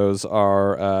videos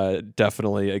are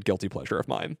definitely a guilty pleasure of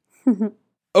mine.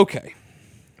 Okay.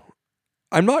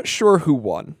 I'm not sure who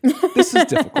won. This is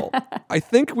difficult. I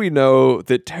think we know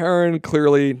that Taryn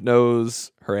clearly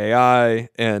knows her AI,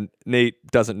 and Nate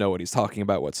doesn't know what he's talking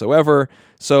about whatsoever.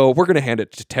 So we're going to hand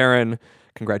it to Taryn.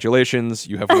 Congratulations.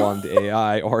 You have won the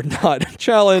AI or not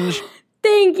challenge.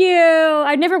 Thank you.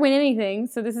 I'd never win anything,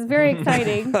 so this is very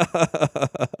exciting.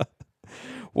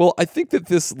 Well, I think that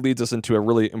this leads us into a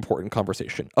really important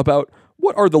conversation about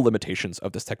what are the limitations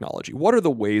of this technology? What are the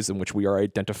ways in which we are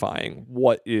identifying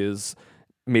what is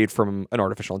made from an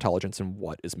artificial intelligence and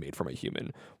what is made from a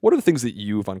human? What are the things that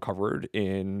you've uncovered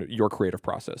in your creative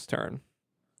process, Taryn?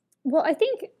 Well, I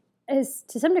think as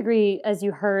to some degree, as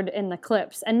you heard in the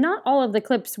clips, and not all of the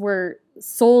clips were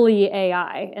solely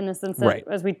AI in the sense that,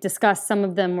 as we discussed, some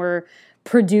of them were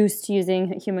produced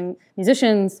using human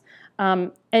musicians.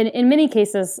 And in many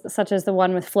cases, such as the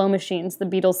one with Flow Machines, the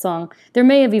Beatles song, there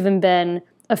may have even been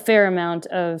a fair amount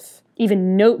of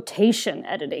even notation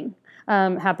editing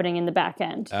happening in the back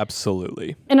end.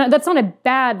 Absolutely. And that's not a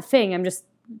bad thing. I'm just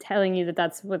telling you that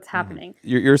that's what's happening.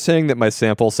 You're saying that my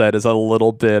sample set is a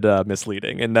little bit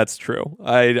misleading, and that's true.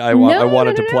 I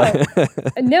wanted to play.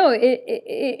 No,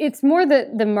 it's more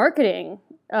the marketing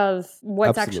of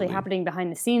what's actually happening behind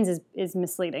the scenes is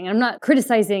misleading. I'm not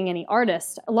criticizing any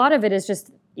artist. A lot of it is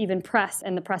just even press,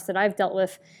 and the press that I've dealt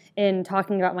with in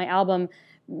talking about my album.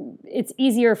 It's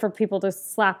easier for people to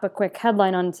slap a quick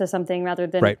headline onto something rather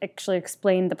than actually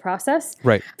explain the process.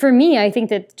 Right. For me, I think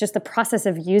that just the process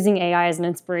of using AI as an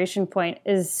inspiration point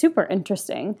is super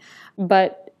interesting,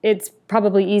 but it's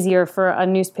probably easier for a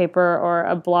newspaper or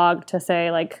a blog to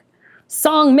say like,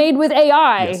 song made with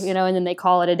AI, and then they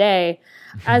call it a day.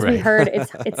 As we heard,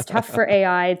 it's tough for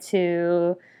AI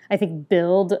to, I think,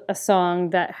 build a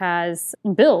song that has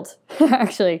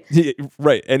actually.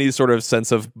 Right. Any sort of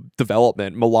sense of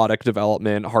development, melodic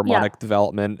development, harmonic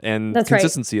development, and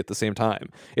consistency at the same time.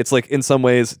 It's like, in some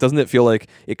ways, doesn't it feel like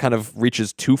it kind of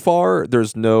reaches too far?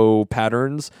 There's no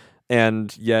patterns.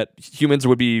 And yet humans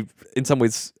would be, in some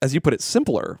ways, as you put it,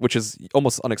 simpler, which is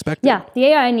almost unexpected. Yeah, the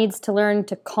AI needs to learn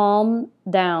to calm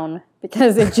down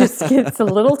because it just gets a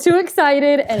little too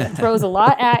excited and it throws a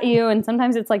lot at you. And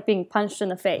sometimes it's like being punched in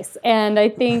the face. And I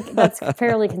think that's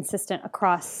fairly consistent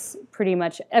across pretty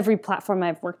much every platform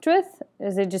I've worked with,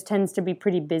 is it just tends to be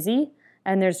pretty busy.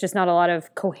 And there's just not a lot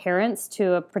of coherence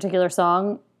to a particular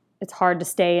song. It's hard to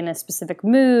stay in a specific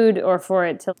mood or for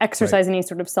it to exercise any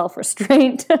sort of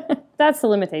self-restraint. That's the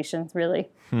limitations, really.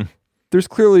 There's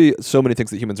clearly so many things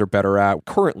that humans are better at.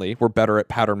 Currently, we're better at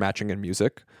pattern matching in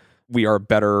music. We are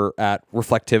better at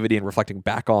reflectivity and reflecting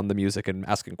back on the music and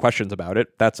asking questions about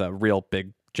it. That's a real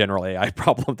big general AI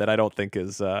problem that I don't think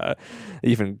is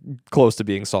even close to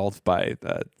being solved by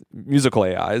musical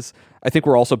AIs. I think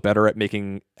we're also better at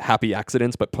making happy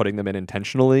accidents, but putting them in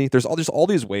intentionally. There's all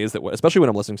these ways that, especially when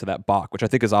I'm listening to that Bach, which I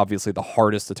think is obviously the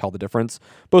hardest to tell the difference,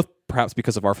 both perhaps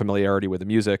because of our familiarity with the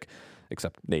music,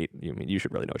 except Nate, you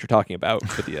should really know what you're talking about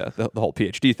with the whole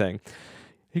PhD thing.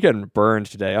 You're getting burned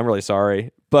today. I'm really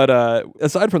sorry. But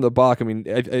aside from the Bach, I mean,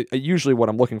 I usually what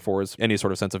I'm looking for is any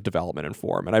sort of sense of development and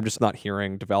form. And I'm just not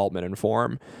hearing development and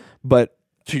form. But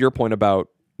to your point about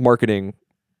marketing,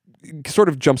 sort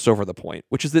of jumps over the point,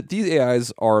 which is that these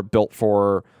AIs are built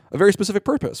for a very specific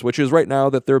purpose, which is right now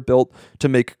that they're built to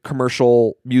make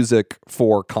commercial music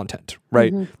for content,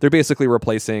 right? They're basically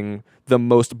replacing the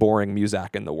most boring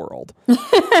muzak in the world.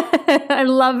 I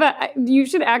love it. You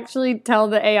should actually tell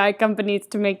the AI companies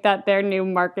to make that their new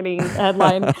marketing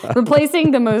headline.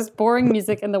 Replacing the most boring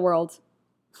music in the world.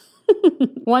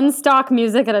 One stock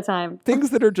music at a time. Things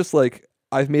that are just like,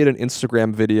 I've made an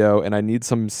Instagram video and I need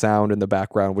some sound in the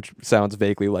background, which sounds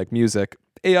vaguely like music.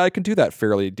 AI can do that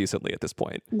fairly decently at this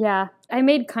point. Yeah. I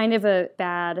made kind of a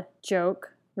bad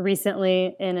joke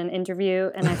recently in an interview,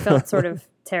 and I felt sort of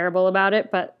terrible about it.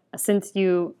 But since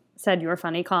you said your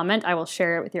funny comment, I will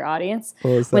share it with your audience.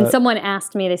 What was When that? someone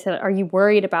asked me, they said, "Are you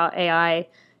worried about AI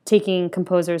taking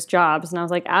composers' jobs?" And I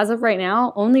was like, as of right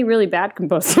now, only really bad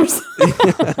composers.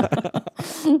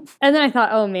 And then I thought,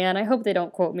 oh man, I hope they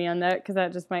don't quote me on that because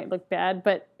that just might look bad.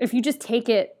 But if you just take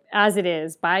it as it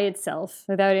is by itself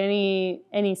without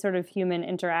any sort of human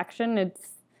interaction, it's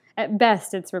at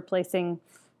best it's replacing,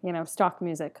 stock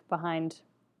music behind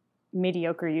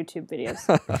mediocre YouTube videos.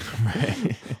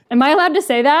 Right. Am I allowed to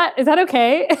say that? Is that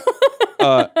okay?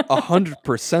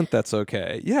 100% that's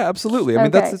okay. Yeah, absolutely. I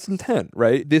mean, that's Okay. its intent,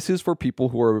 right? This is for people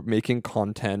who are making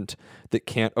content that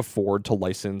can't afford to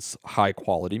license high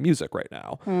quality music right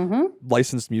now.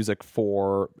 Licensed music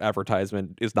for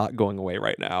advertisement is not going away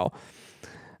right now.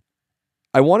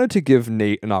 I wanted to give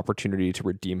Nate an opportunity to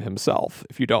redeem himself,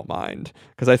 if you don't mind,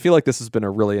 because I feel like this has been a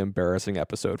really embarrassing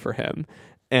episode for him.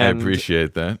 And I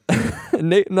appreciate that.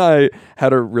 Nate and I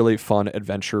had a really fun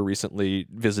adventure recently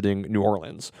visiting New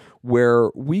Orleans, where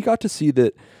we got to see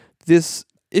that this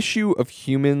issue of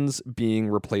humans being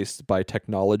replaced by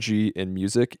technology in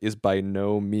music is by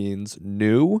no means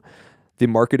new. The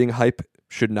marketing hype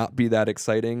should not be that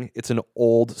exciting. It's an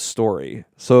old story.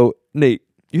 So, Nate,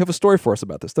 you have a story for us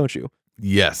about this, don't you?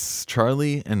 Yes,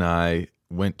 Charlie and I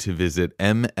went to visit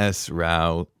MS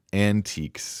Rao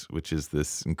Antiques, which is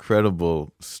this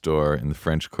incredible store in the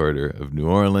French Quarter of New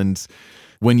Orleans.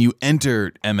 When you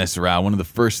enter MS Rao, one of the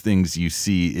first things you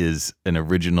see is an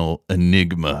original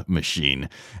Enigma machine.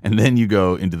 And then you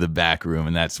go into the back room,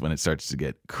 and that's when it starts to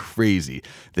get crazy.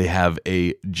 They have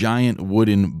a giant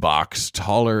wooden box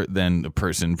taller than a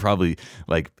person, probably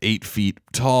like 8 feet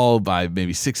tall by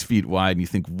maybe 6 feet wide. And you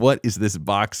think, what is this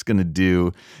box going to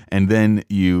do? And then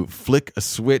you flick a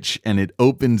switch, and it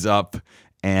opens up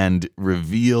and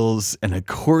reveals an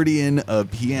accordion, a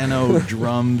piano,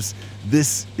 drums.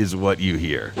 This is what you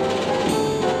hear.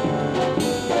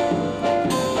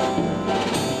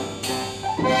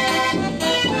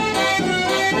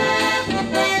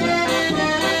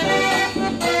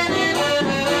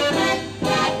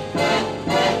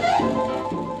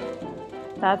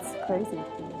 That's crazy.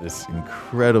 This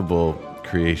incredible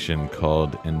creation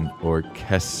called an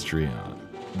orchestrion.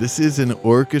 This is an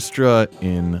orchestra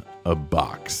in a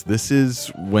box. This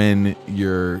is when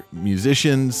your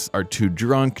musicians are too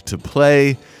drunk to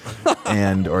play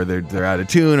or they're out of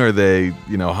tune, or they,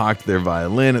 hawked their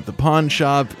violin at the pawn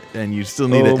shop, and you still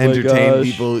need Oh to my entertain gosh.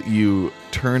 people. You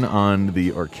turn on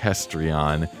the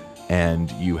orchestrion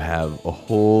and you have a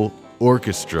whole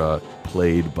orchestra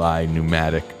played by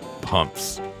pneumatic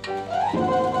pumps.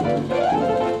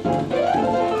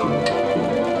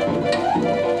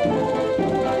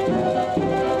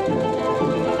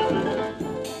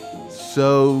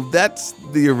 So that's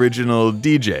the original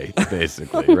DJ,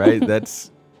 basically, right? That's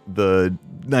the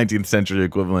 19th century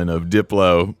equivalent of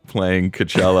Diplo playing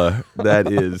Coachella.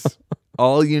 That is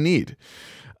all you need.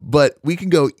 But we can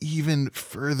go even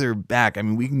further back. I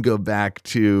mean, we can go back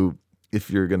to, if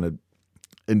you're going to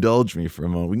indulge me for a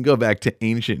moment, we can go back to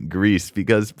ancient Greece,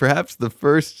 because perhaps the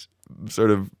first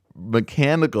sort of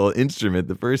mechanical instrument,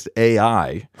 the first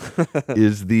AI,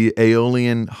 is the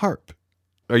Aeolian harp.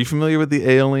 Are you familiar with the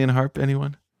Aeolian harp,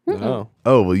 anyone? No.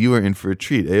 Oh, well, you are in for a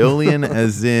treat. Aeolian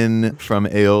as in from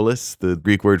Aeolus, the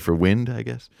Greek word for wind, I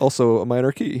guess. Also a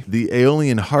minor key. The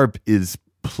Aeolian harp is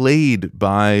played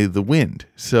by the wind.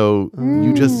 So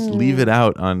you just leave it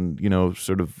out on,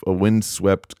 sort of a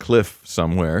windswept cliff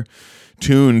somewhere,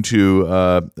 tuned to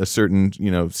a certain,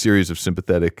 series of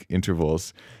sympathetic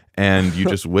intervals. And you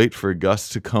just wait for gusts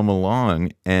to come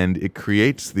along, and it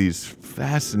creates these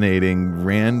fascinating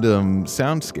random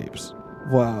soundscapes.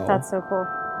 Wow. That's so cool.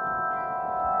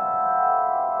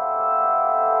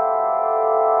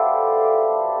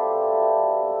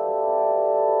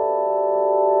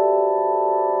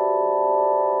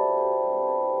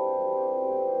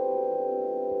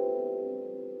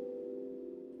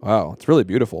 Wow, it's really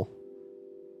beautiful.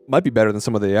 Might be better than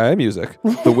some of the AI music.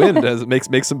 The wind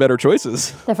makes some better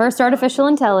choices. The first artificial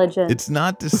intelligence. It's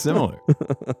not dissimilar.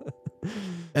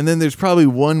 And then there's probably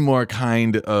one more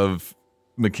kind of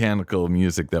mechanical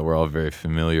music that we're all very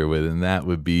familiar with, and that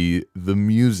would be the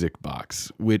music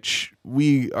box, which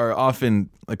we are often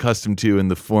accustomed to in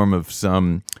the form of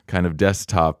some kind of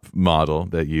desktop model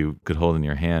that you could hold in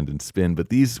your hand and spin. But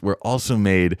these were also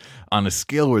made on a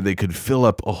scale where they could fill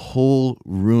up a whole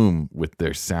room with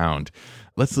their sound.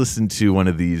 Let's listen to one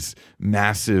of these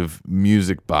massive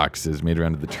music boxes made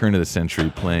around at the turn of the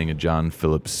century playing a John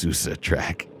Philip Sousa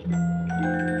track.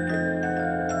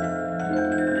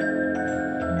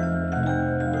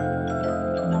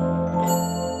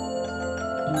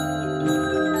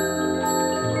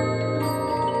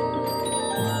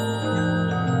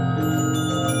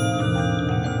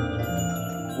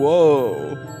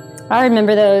 Whoa. I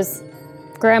remember those.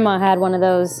 Grandma had one of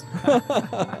those.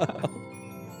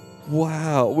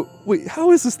 Wow. Wait, how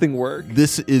does this thing work?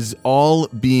 This is all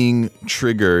being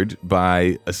triggered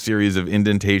by a series of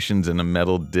indentations in a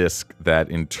metal disc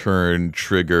that in turn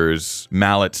triggers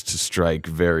mallets to strike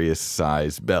various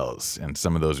size bells. And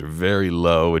some of those are very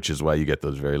low, which is why you get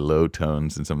those very low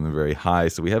tones, and some of them very high.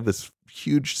 So we have this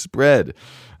huge spread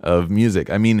of music.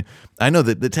 I mean, I know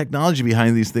that the technology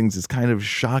behind these things is kind of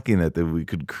shocking that we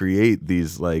could create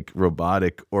these like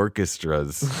robotic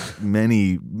orchestras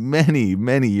many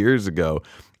years ago.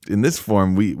 In this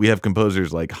form, we have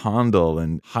composers like Handel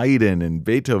and Haydn and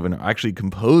Beethoven are actually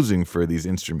composing for these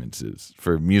instruments,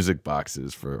 for music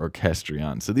boxes, for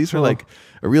orchestrion. So these are like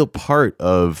a real part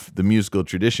of the musical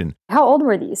tradition. How old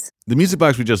were these? The music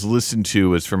box we just listened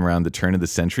to was from around the turn of the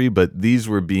century, but these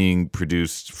were being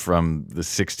produced from the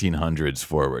 1600s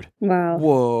forward. Wow.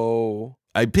 Whoa.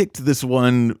 I picked this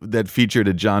one that featured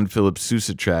a John Philip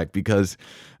Sousa track because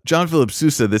John Philip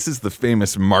Sousa, this is the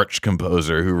famous march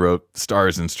composer who wrote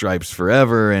Stars and Stripes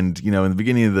Forever, and, you know, in the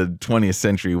beginning of the 20th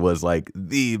century was like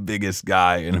the biggest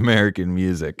guy in American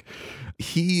music.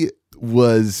 He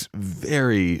was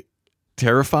very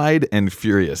terrified and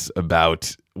furious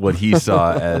about what he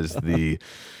saw as the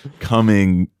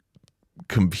coming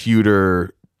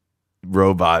computer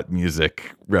robot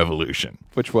music revolution.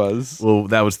 Which was? Well,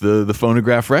 that was the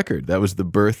phonograph record. That was the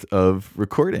birth of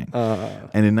recording.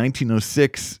 And in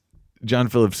 1906, John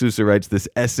Philip Sousa writes this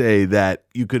essay that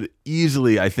you could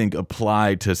easily, I think,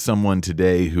 apply to someone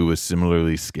today who was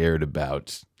similarly scared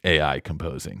about AI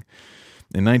composing.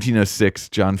 In 1906,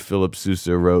 John Philip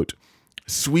Sousa wrote,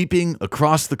 "Sweeping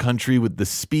across the country with the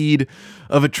speed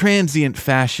of a transient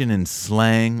fashion in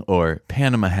slang or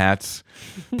Panama hats,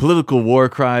 political war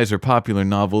cries or popular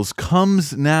novels,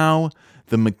 comes now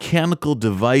the mechanical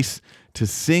device to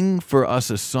sing for us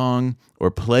a song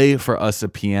or play for us a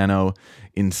piano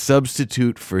in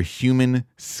substitute for human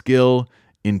skill,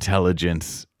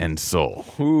 intelligence, and soul."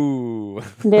 Ooh.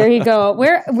 There you go.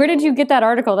 Where did you get that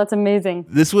article? That's amazing.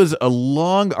 This was a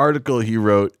long article he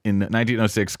wrote in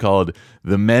 1906 called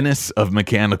 "The Menace of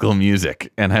Mechanical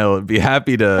Music," and I'll be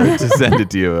happy to send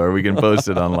it to you, or we can post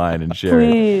it online and share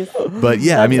Please. it. But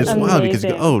yeah, I mean, it's That's wild because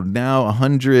amazing. now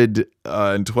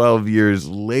 112 years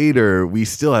later, we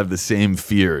still have the same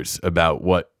fears about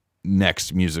what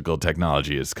next musical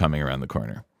technology is coming around the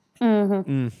corner.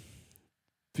 Mm-hmm.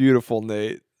 Beautiful,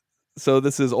 Nate. So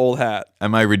this is old hat.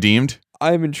 Am I redeemed?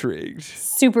 I'm intrigued.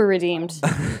 Super redeemed.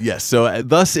 Yes. So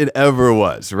thus it ever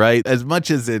was, right? As much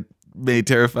as it may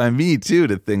terrify me too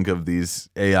to think of these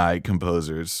AI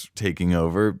composers taking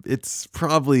over, it's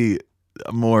probably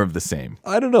more of the same.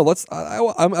 I don't know. I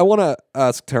want to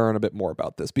ask Taryn a bit more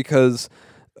about this because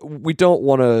we don't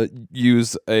want to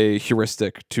use a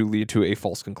heuristic to lead to a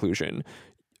false conclusion.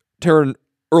 Taryn,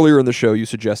 earlier in the show, you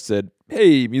suggested,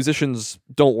 hey, musicians,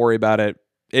 don't worry about it.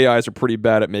 AIs are pretty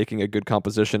bad at making a good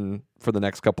composition for the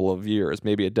next couple of years,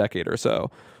 maybe a decade or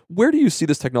so. Where do you see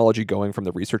this technology going from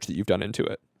the research that you've done into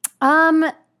it?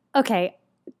 Okay.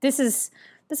 This has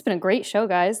been a great show,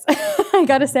 guys. I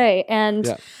gotta say.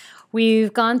 And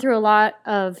we've gone through a lot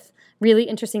of really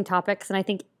interesting topics, and I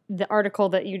think the article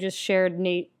that you just shared,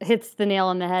 Nate, hits the nail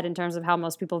on the head in terms of how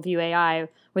most people view AI,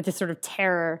 with this sort of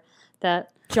terror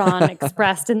that John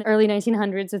expressed in the early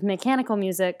 1900s with mechanical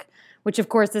music, which of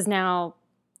course is now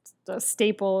a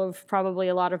staple of probably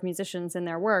a lot of musicians in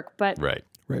their work. But Right.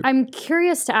 I'm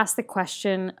curious to ask the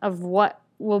question of what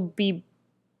will be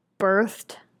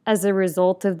birthed as a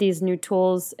result of these new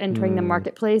tools entering the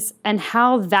marketplace, and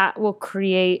how that will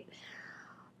create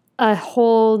a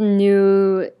whole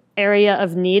new area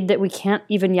of need that we can't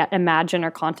even yet imagine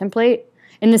or contemplate.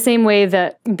 in the same way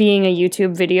that being a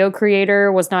YouTube video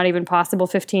creator was not even possible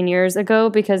 15 years ago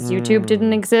because YouTube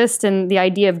didn't exist, and the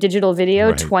idea of digital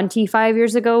video 25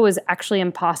 years ago was actually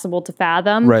impossible to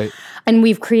fathom. Right. And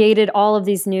we've created all of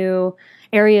these new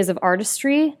areas of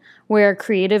artistry where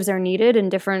creatives are needed in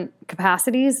different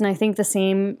capacities, and I think the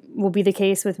same will be the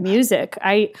case with music.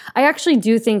 I actually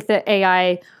do think that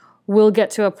AI will get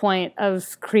to a point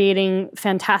of creating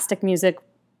fantastic music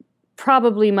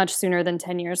probably much sooner than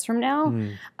 10 years from now,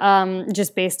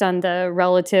 just based on the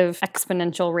relative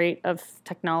exponential rate of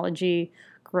technology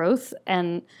growth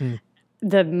and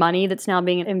the money that's now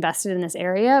being invested in this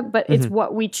area. But it's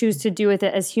what we choose to do with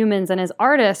it as humans. And as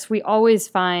artists, we always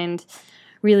find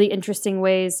really interesting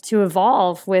ways to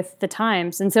evolve with the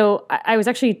times. And so I was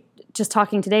actually just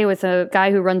talking today with a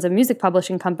guy who runs a music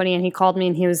publishing company, and he called me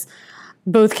and he was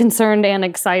both concerned and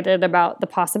excited about the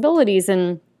possibilities.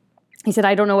 And he said,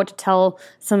 I don't know what to tell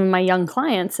some of my young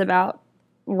clients about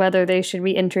whether they should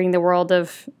be entering the world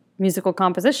of musical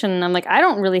composition. And I'm like, I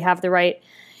don't really have the right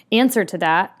answer to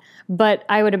that. But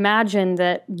I would imagine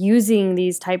that using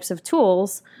these types of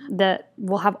tools that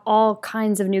will have all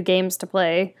kinds of new games to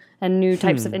play and new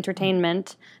types of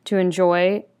entertainment to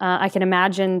enjoy, I can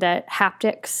imagine that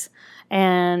haptics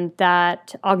and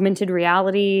that augmented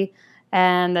reality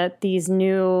and that these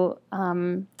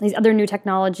other new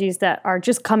technologies that are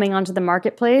just coming onto the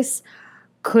marketplace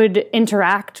could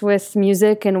interact with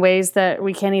music in ways that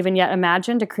we can't even yet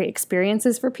imagine to create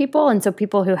experiences for people. And so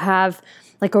people who have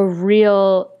like a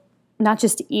real, not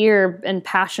just ear and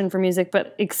passion for music,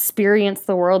 but experience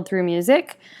the world through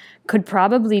music could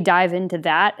probably dive into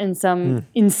that in some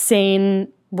insane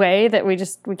way that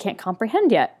we can't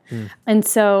comprehend yet. And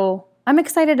so I'm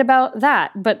excited about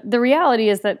that. But the reality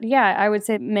is that, I would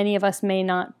say many of us may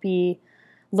not be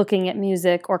looking at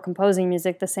music or composing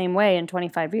music the same way in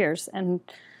 25 years. And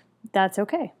that's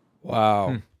okay.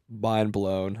 Wow. Mind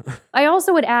blown. I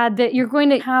also would add that you're going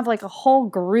to have like a whole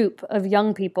group of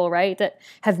young people, right, that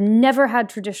have never had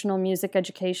traditional music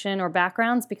education or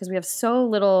backgrounds because we have so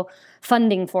little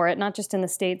funding for it, not just in the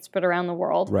States, but around the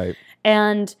world. Right.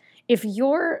 And if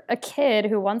you're a kid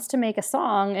who wants to make a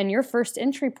song and your first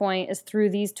entry point is through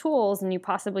these tools and you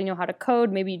possibly know how to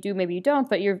code, maybe you do, maybe you don't,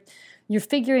 but you're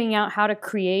figuring out how to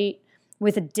create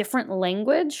with a different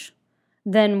language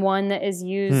than one that is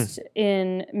used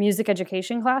in music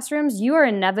education classrooms, you are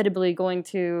inevitably going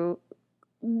to,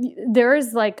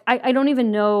 there's like, I don't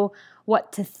even know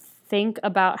what to think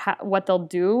about what they'll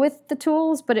do with the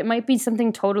tools, but it might be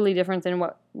something totally different than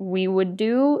what we would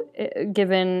do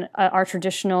given our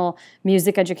traditional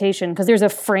music education. Because there's a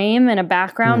frame and a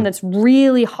background that's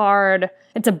really hard.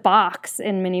 It's a box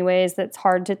in many ways that's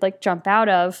hard to like jump out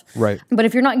of. Right. But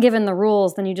if you're not given the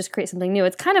rules, then you just create something new.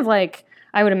 It's kind of like,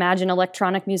 I would imagine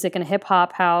electronic music and hip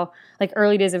hop, how like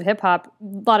early days of hip hop,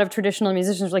 a lot of traditional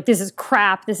musicians were like, this is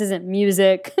crap, this isn't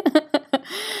music.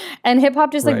 And hip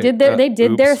hop just like did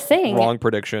their thing. Wrong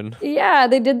prediction. Yeah,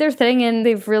 they did their thing and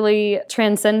they've really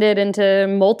transcended into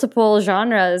multiple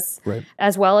genres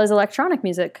as well as electronic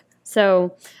music.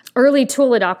 So early tool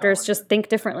adopters just think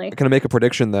differently. Can I make a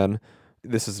prediction then?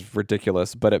 This is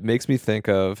ridiculous, but it makes me think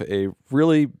of a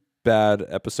really bad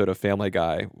episode of Family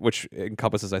Guy, which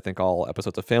encompasses, I think, all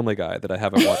episodes of Family Guy that I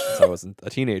haven't watched since I was a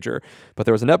teenager. But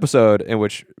there was an episode in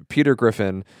which Peter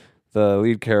Griffin, the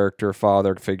lead character,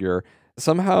 father figure,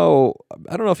 somehow,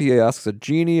 I don't know if he asks a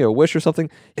genie, a wish or something,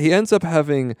 he ends up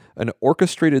having an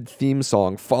orchestrated theme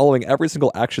song following every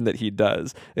single action that he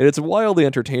does. And it's wildly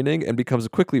entertaining and becomes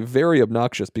quickly very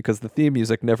obnoxious because the theme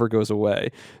music never goes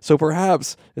away. So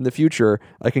perhaps in the future,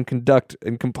 I can conduct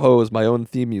and compose my own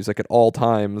theme music at all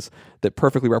times that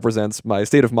perfectly represents my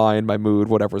state of mind, my mood,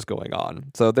 whatever's going on.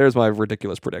 So there's my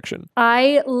ridiculous prediction.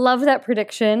 I love that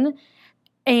prediction.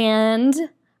 And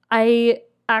I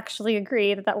actually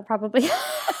agree that will probably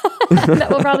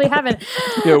happen.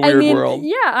 Yeah, weird world.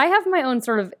 Yeah, I have my own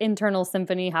sort of internal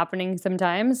symphony happening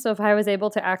sometimes. So if I was able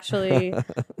to actually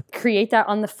create that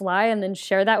on the fly and then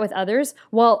share that with others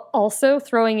while also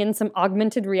throwing in some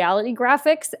augmented reality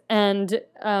graphics and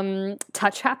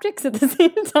touch haptics at the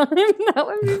same time, that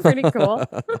would be pretty cool.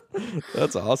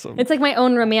 That's awesome. It's like my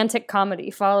own romantic comedy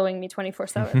following me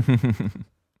 24/7.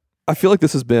 I feel like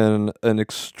this has been an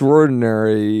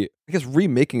extraordinary, I guess,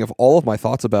 remaking of all of my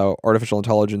thoughts about artificial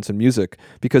intelligence and music,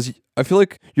 because I feel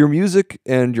like your music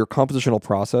and your compositional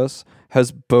process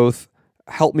has both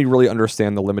helped me really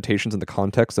understand the limitations and the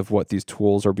context of what these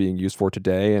tools are being used for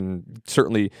today, and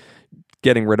certainly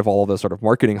getting rid of all of the sort of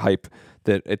marketing hype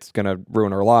that it's going to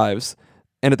ruin our lives.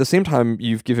 And at the same time,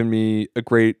 you've given me a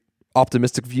great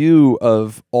optimistic view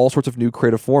of all sorts of new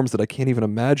creative forms that I can't even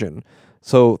imagine.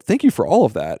 So thank you for all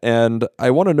of that. And I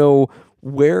want to know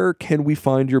Where can we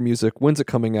find your music? When's it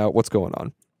coming out? What's going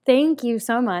on? Thank you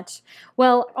so much.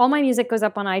 Well, all my music goes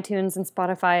up on iTunes and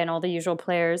Spotify and all the usual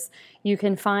players. You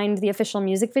can find the official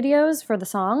music videos for the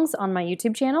songs on my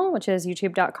YouTube channel, which is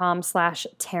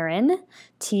youtube.com/Taryn,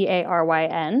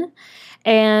 Taryn.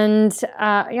 And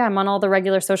I'm on all the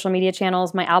regular social media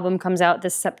channels. My album comes out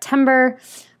this September.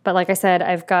 But like I said,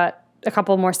 I've got a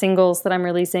couple more singles that I'm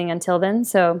releasing until then.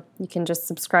 So you can just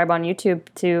subscribe on YouTube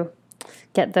to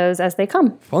get those as they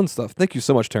come. Fun stuff. Thank you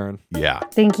so much, Taryn. Yeah.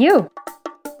 Thank you.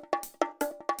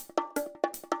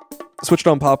 Switched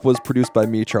on Pop was produced by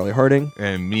me, Charlie Harding.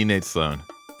 And me, Nate Sloan.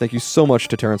 Thank you so much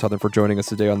to Taryn Southern for joining us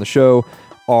today on the show.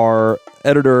 Our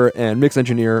editor and mix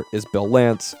engineer is Bill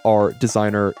Lance. Our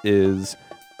designer is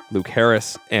Luke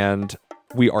Harris. And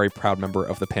we are a proud member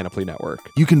of the Panoply Network.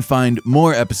 You can find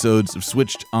more episodes of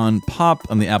Switched on Pop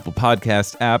on the Apple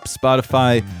Podcast app,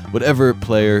 Spotify, whatever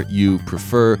player you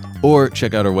prefer, or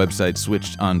check out our website,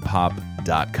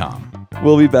 switchedonpop.com.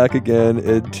 We'll be back again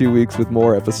in 2 weeks with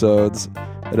more episodes.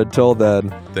 And until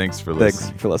then, thanks for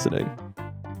listening.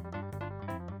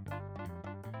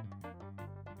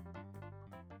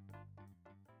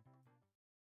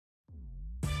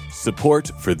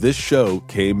 Support for this show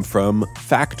came from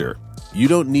Factor. You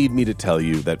don't need me to tell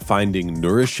you that finding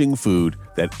nourishing food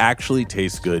that actually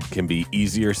tastes good can be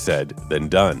easier said than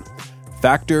done.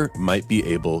 Factor might be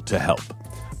able to help.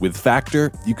 With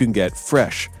Factor, you can get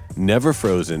fresh, never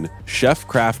frozen,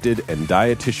 chef-crafted, and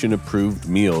dietitian-approved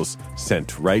meals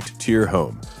sent right to your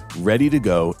home, ready to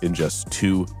go in just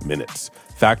 2 minutes.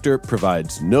 Factor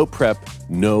provides no prep,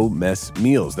 no mess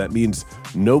meals. That means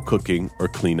no cooking or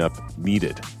cleanup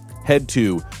needed. Head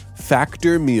to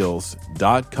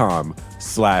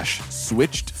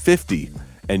factormeals.com/switched50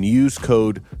 and use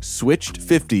code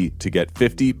SWITCHED50 to get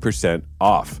 50%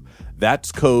 off.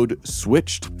 That's code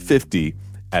SWITCHED50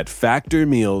 at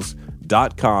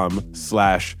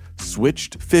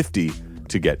factormeals.com/switched50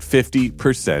 to get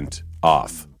 50%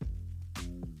 off.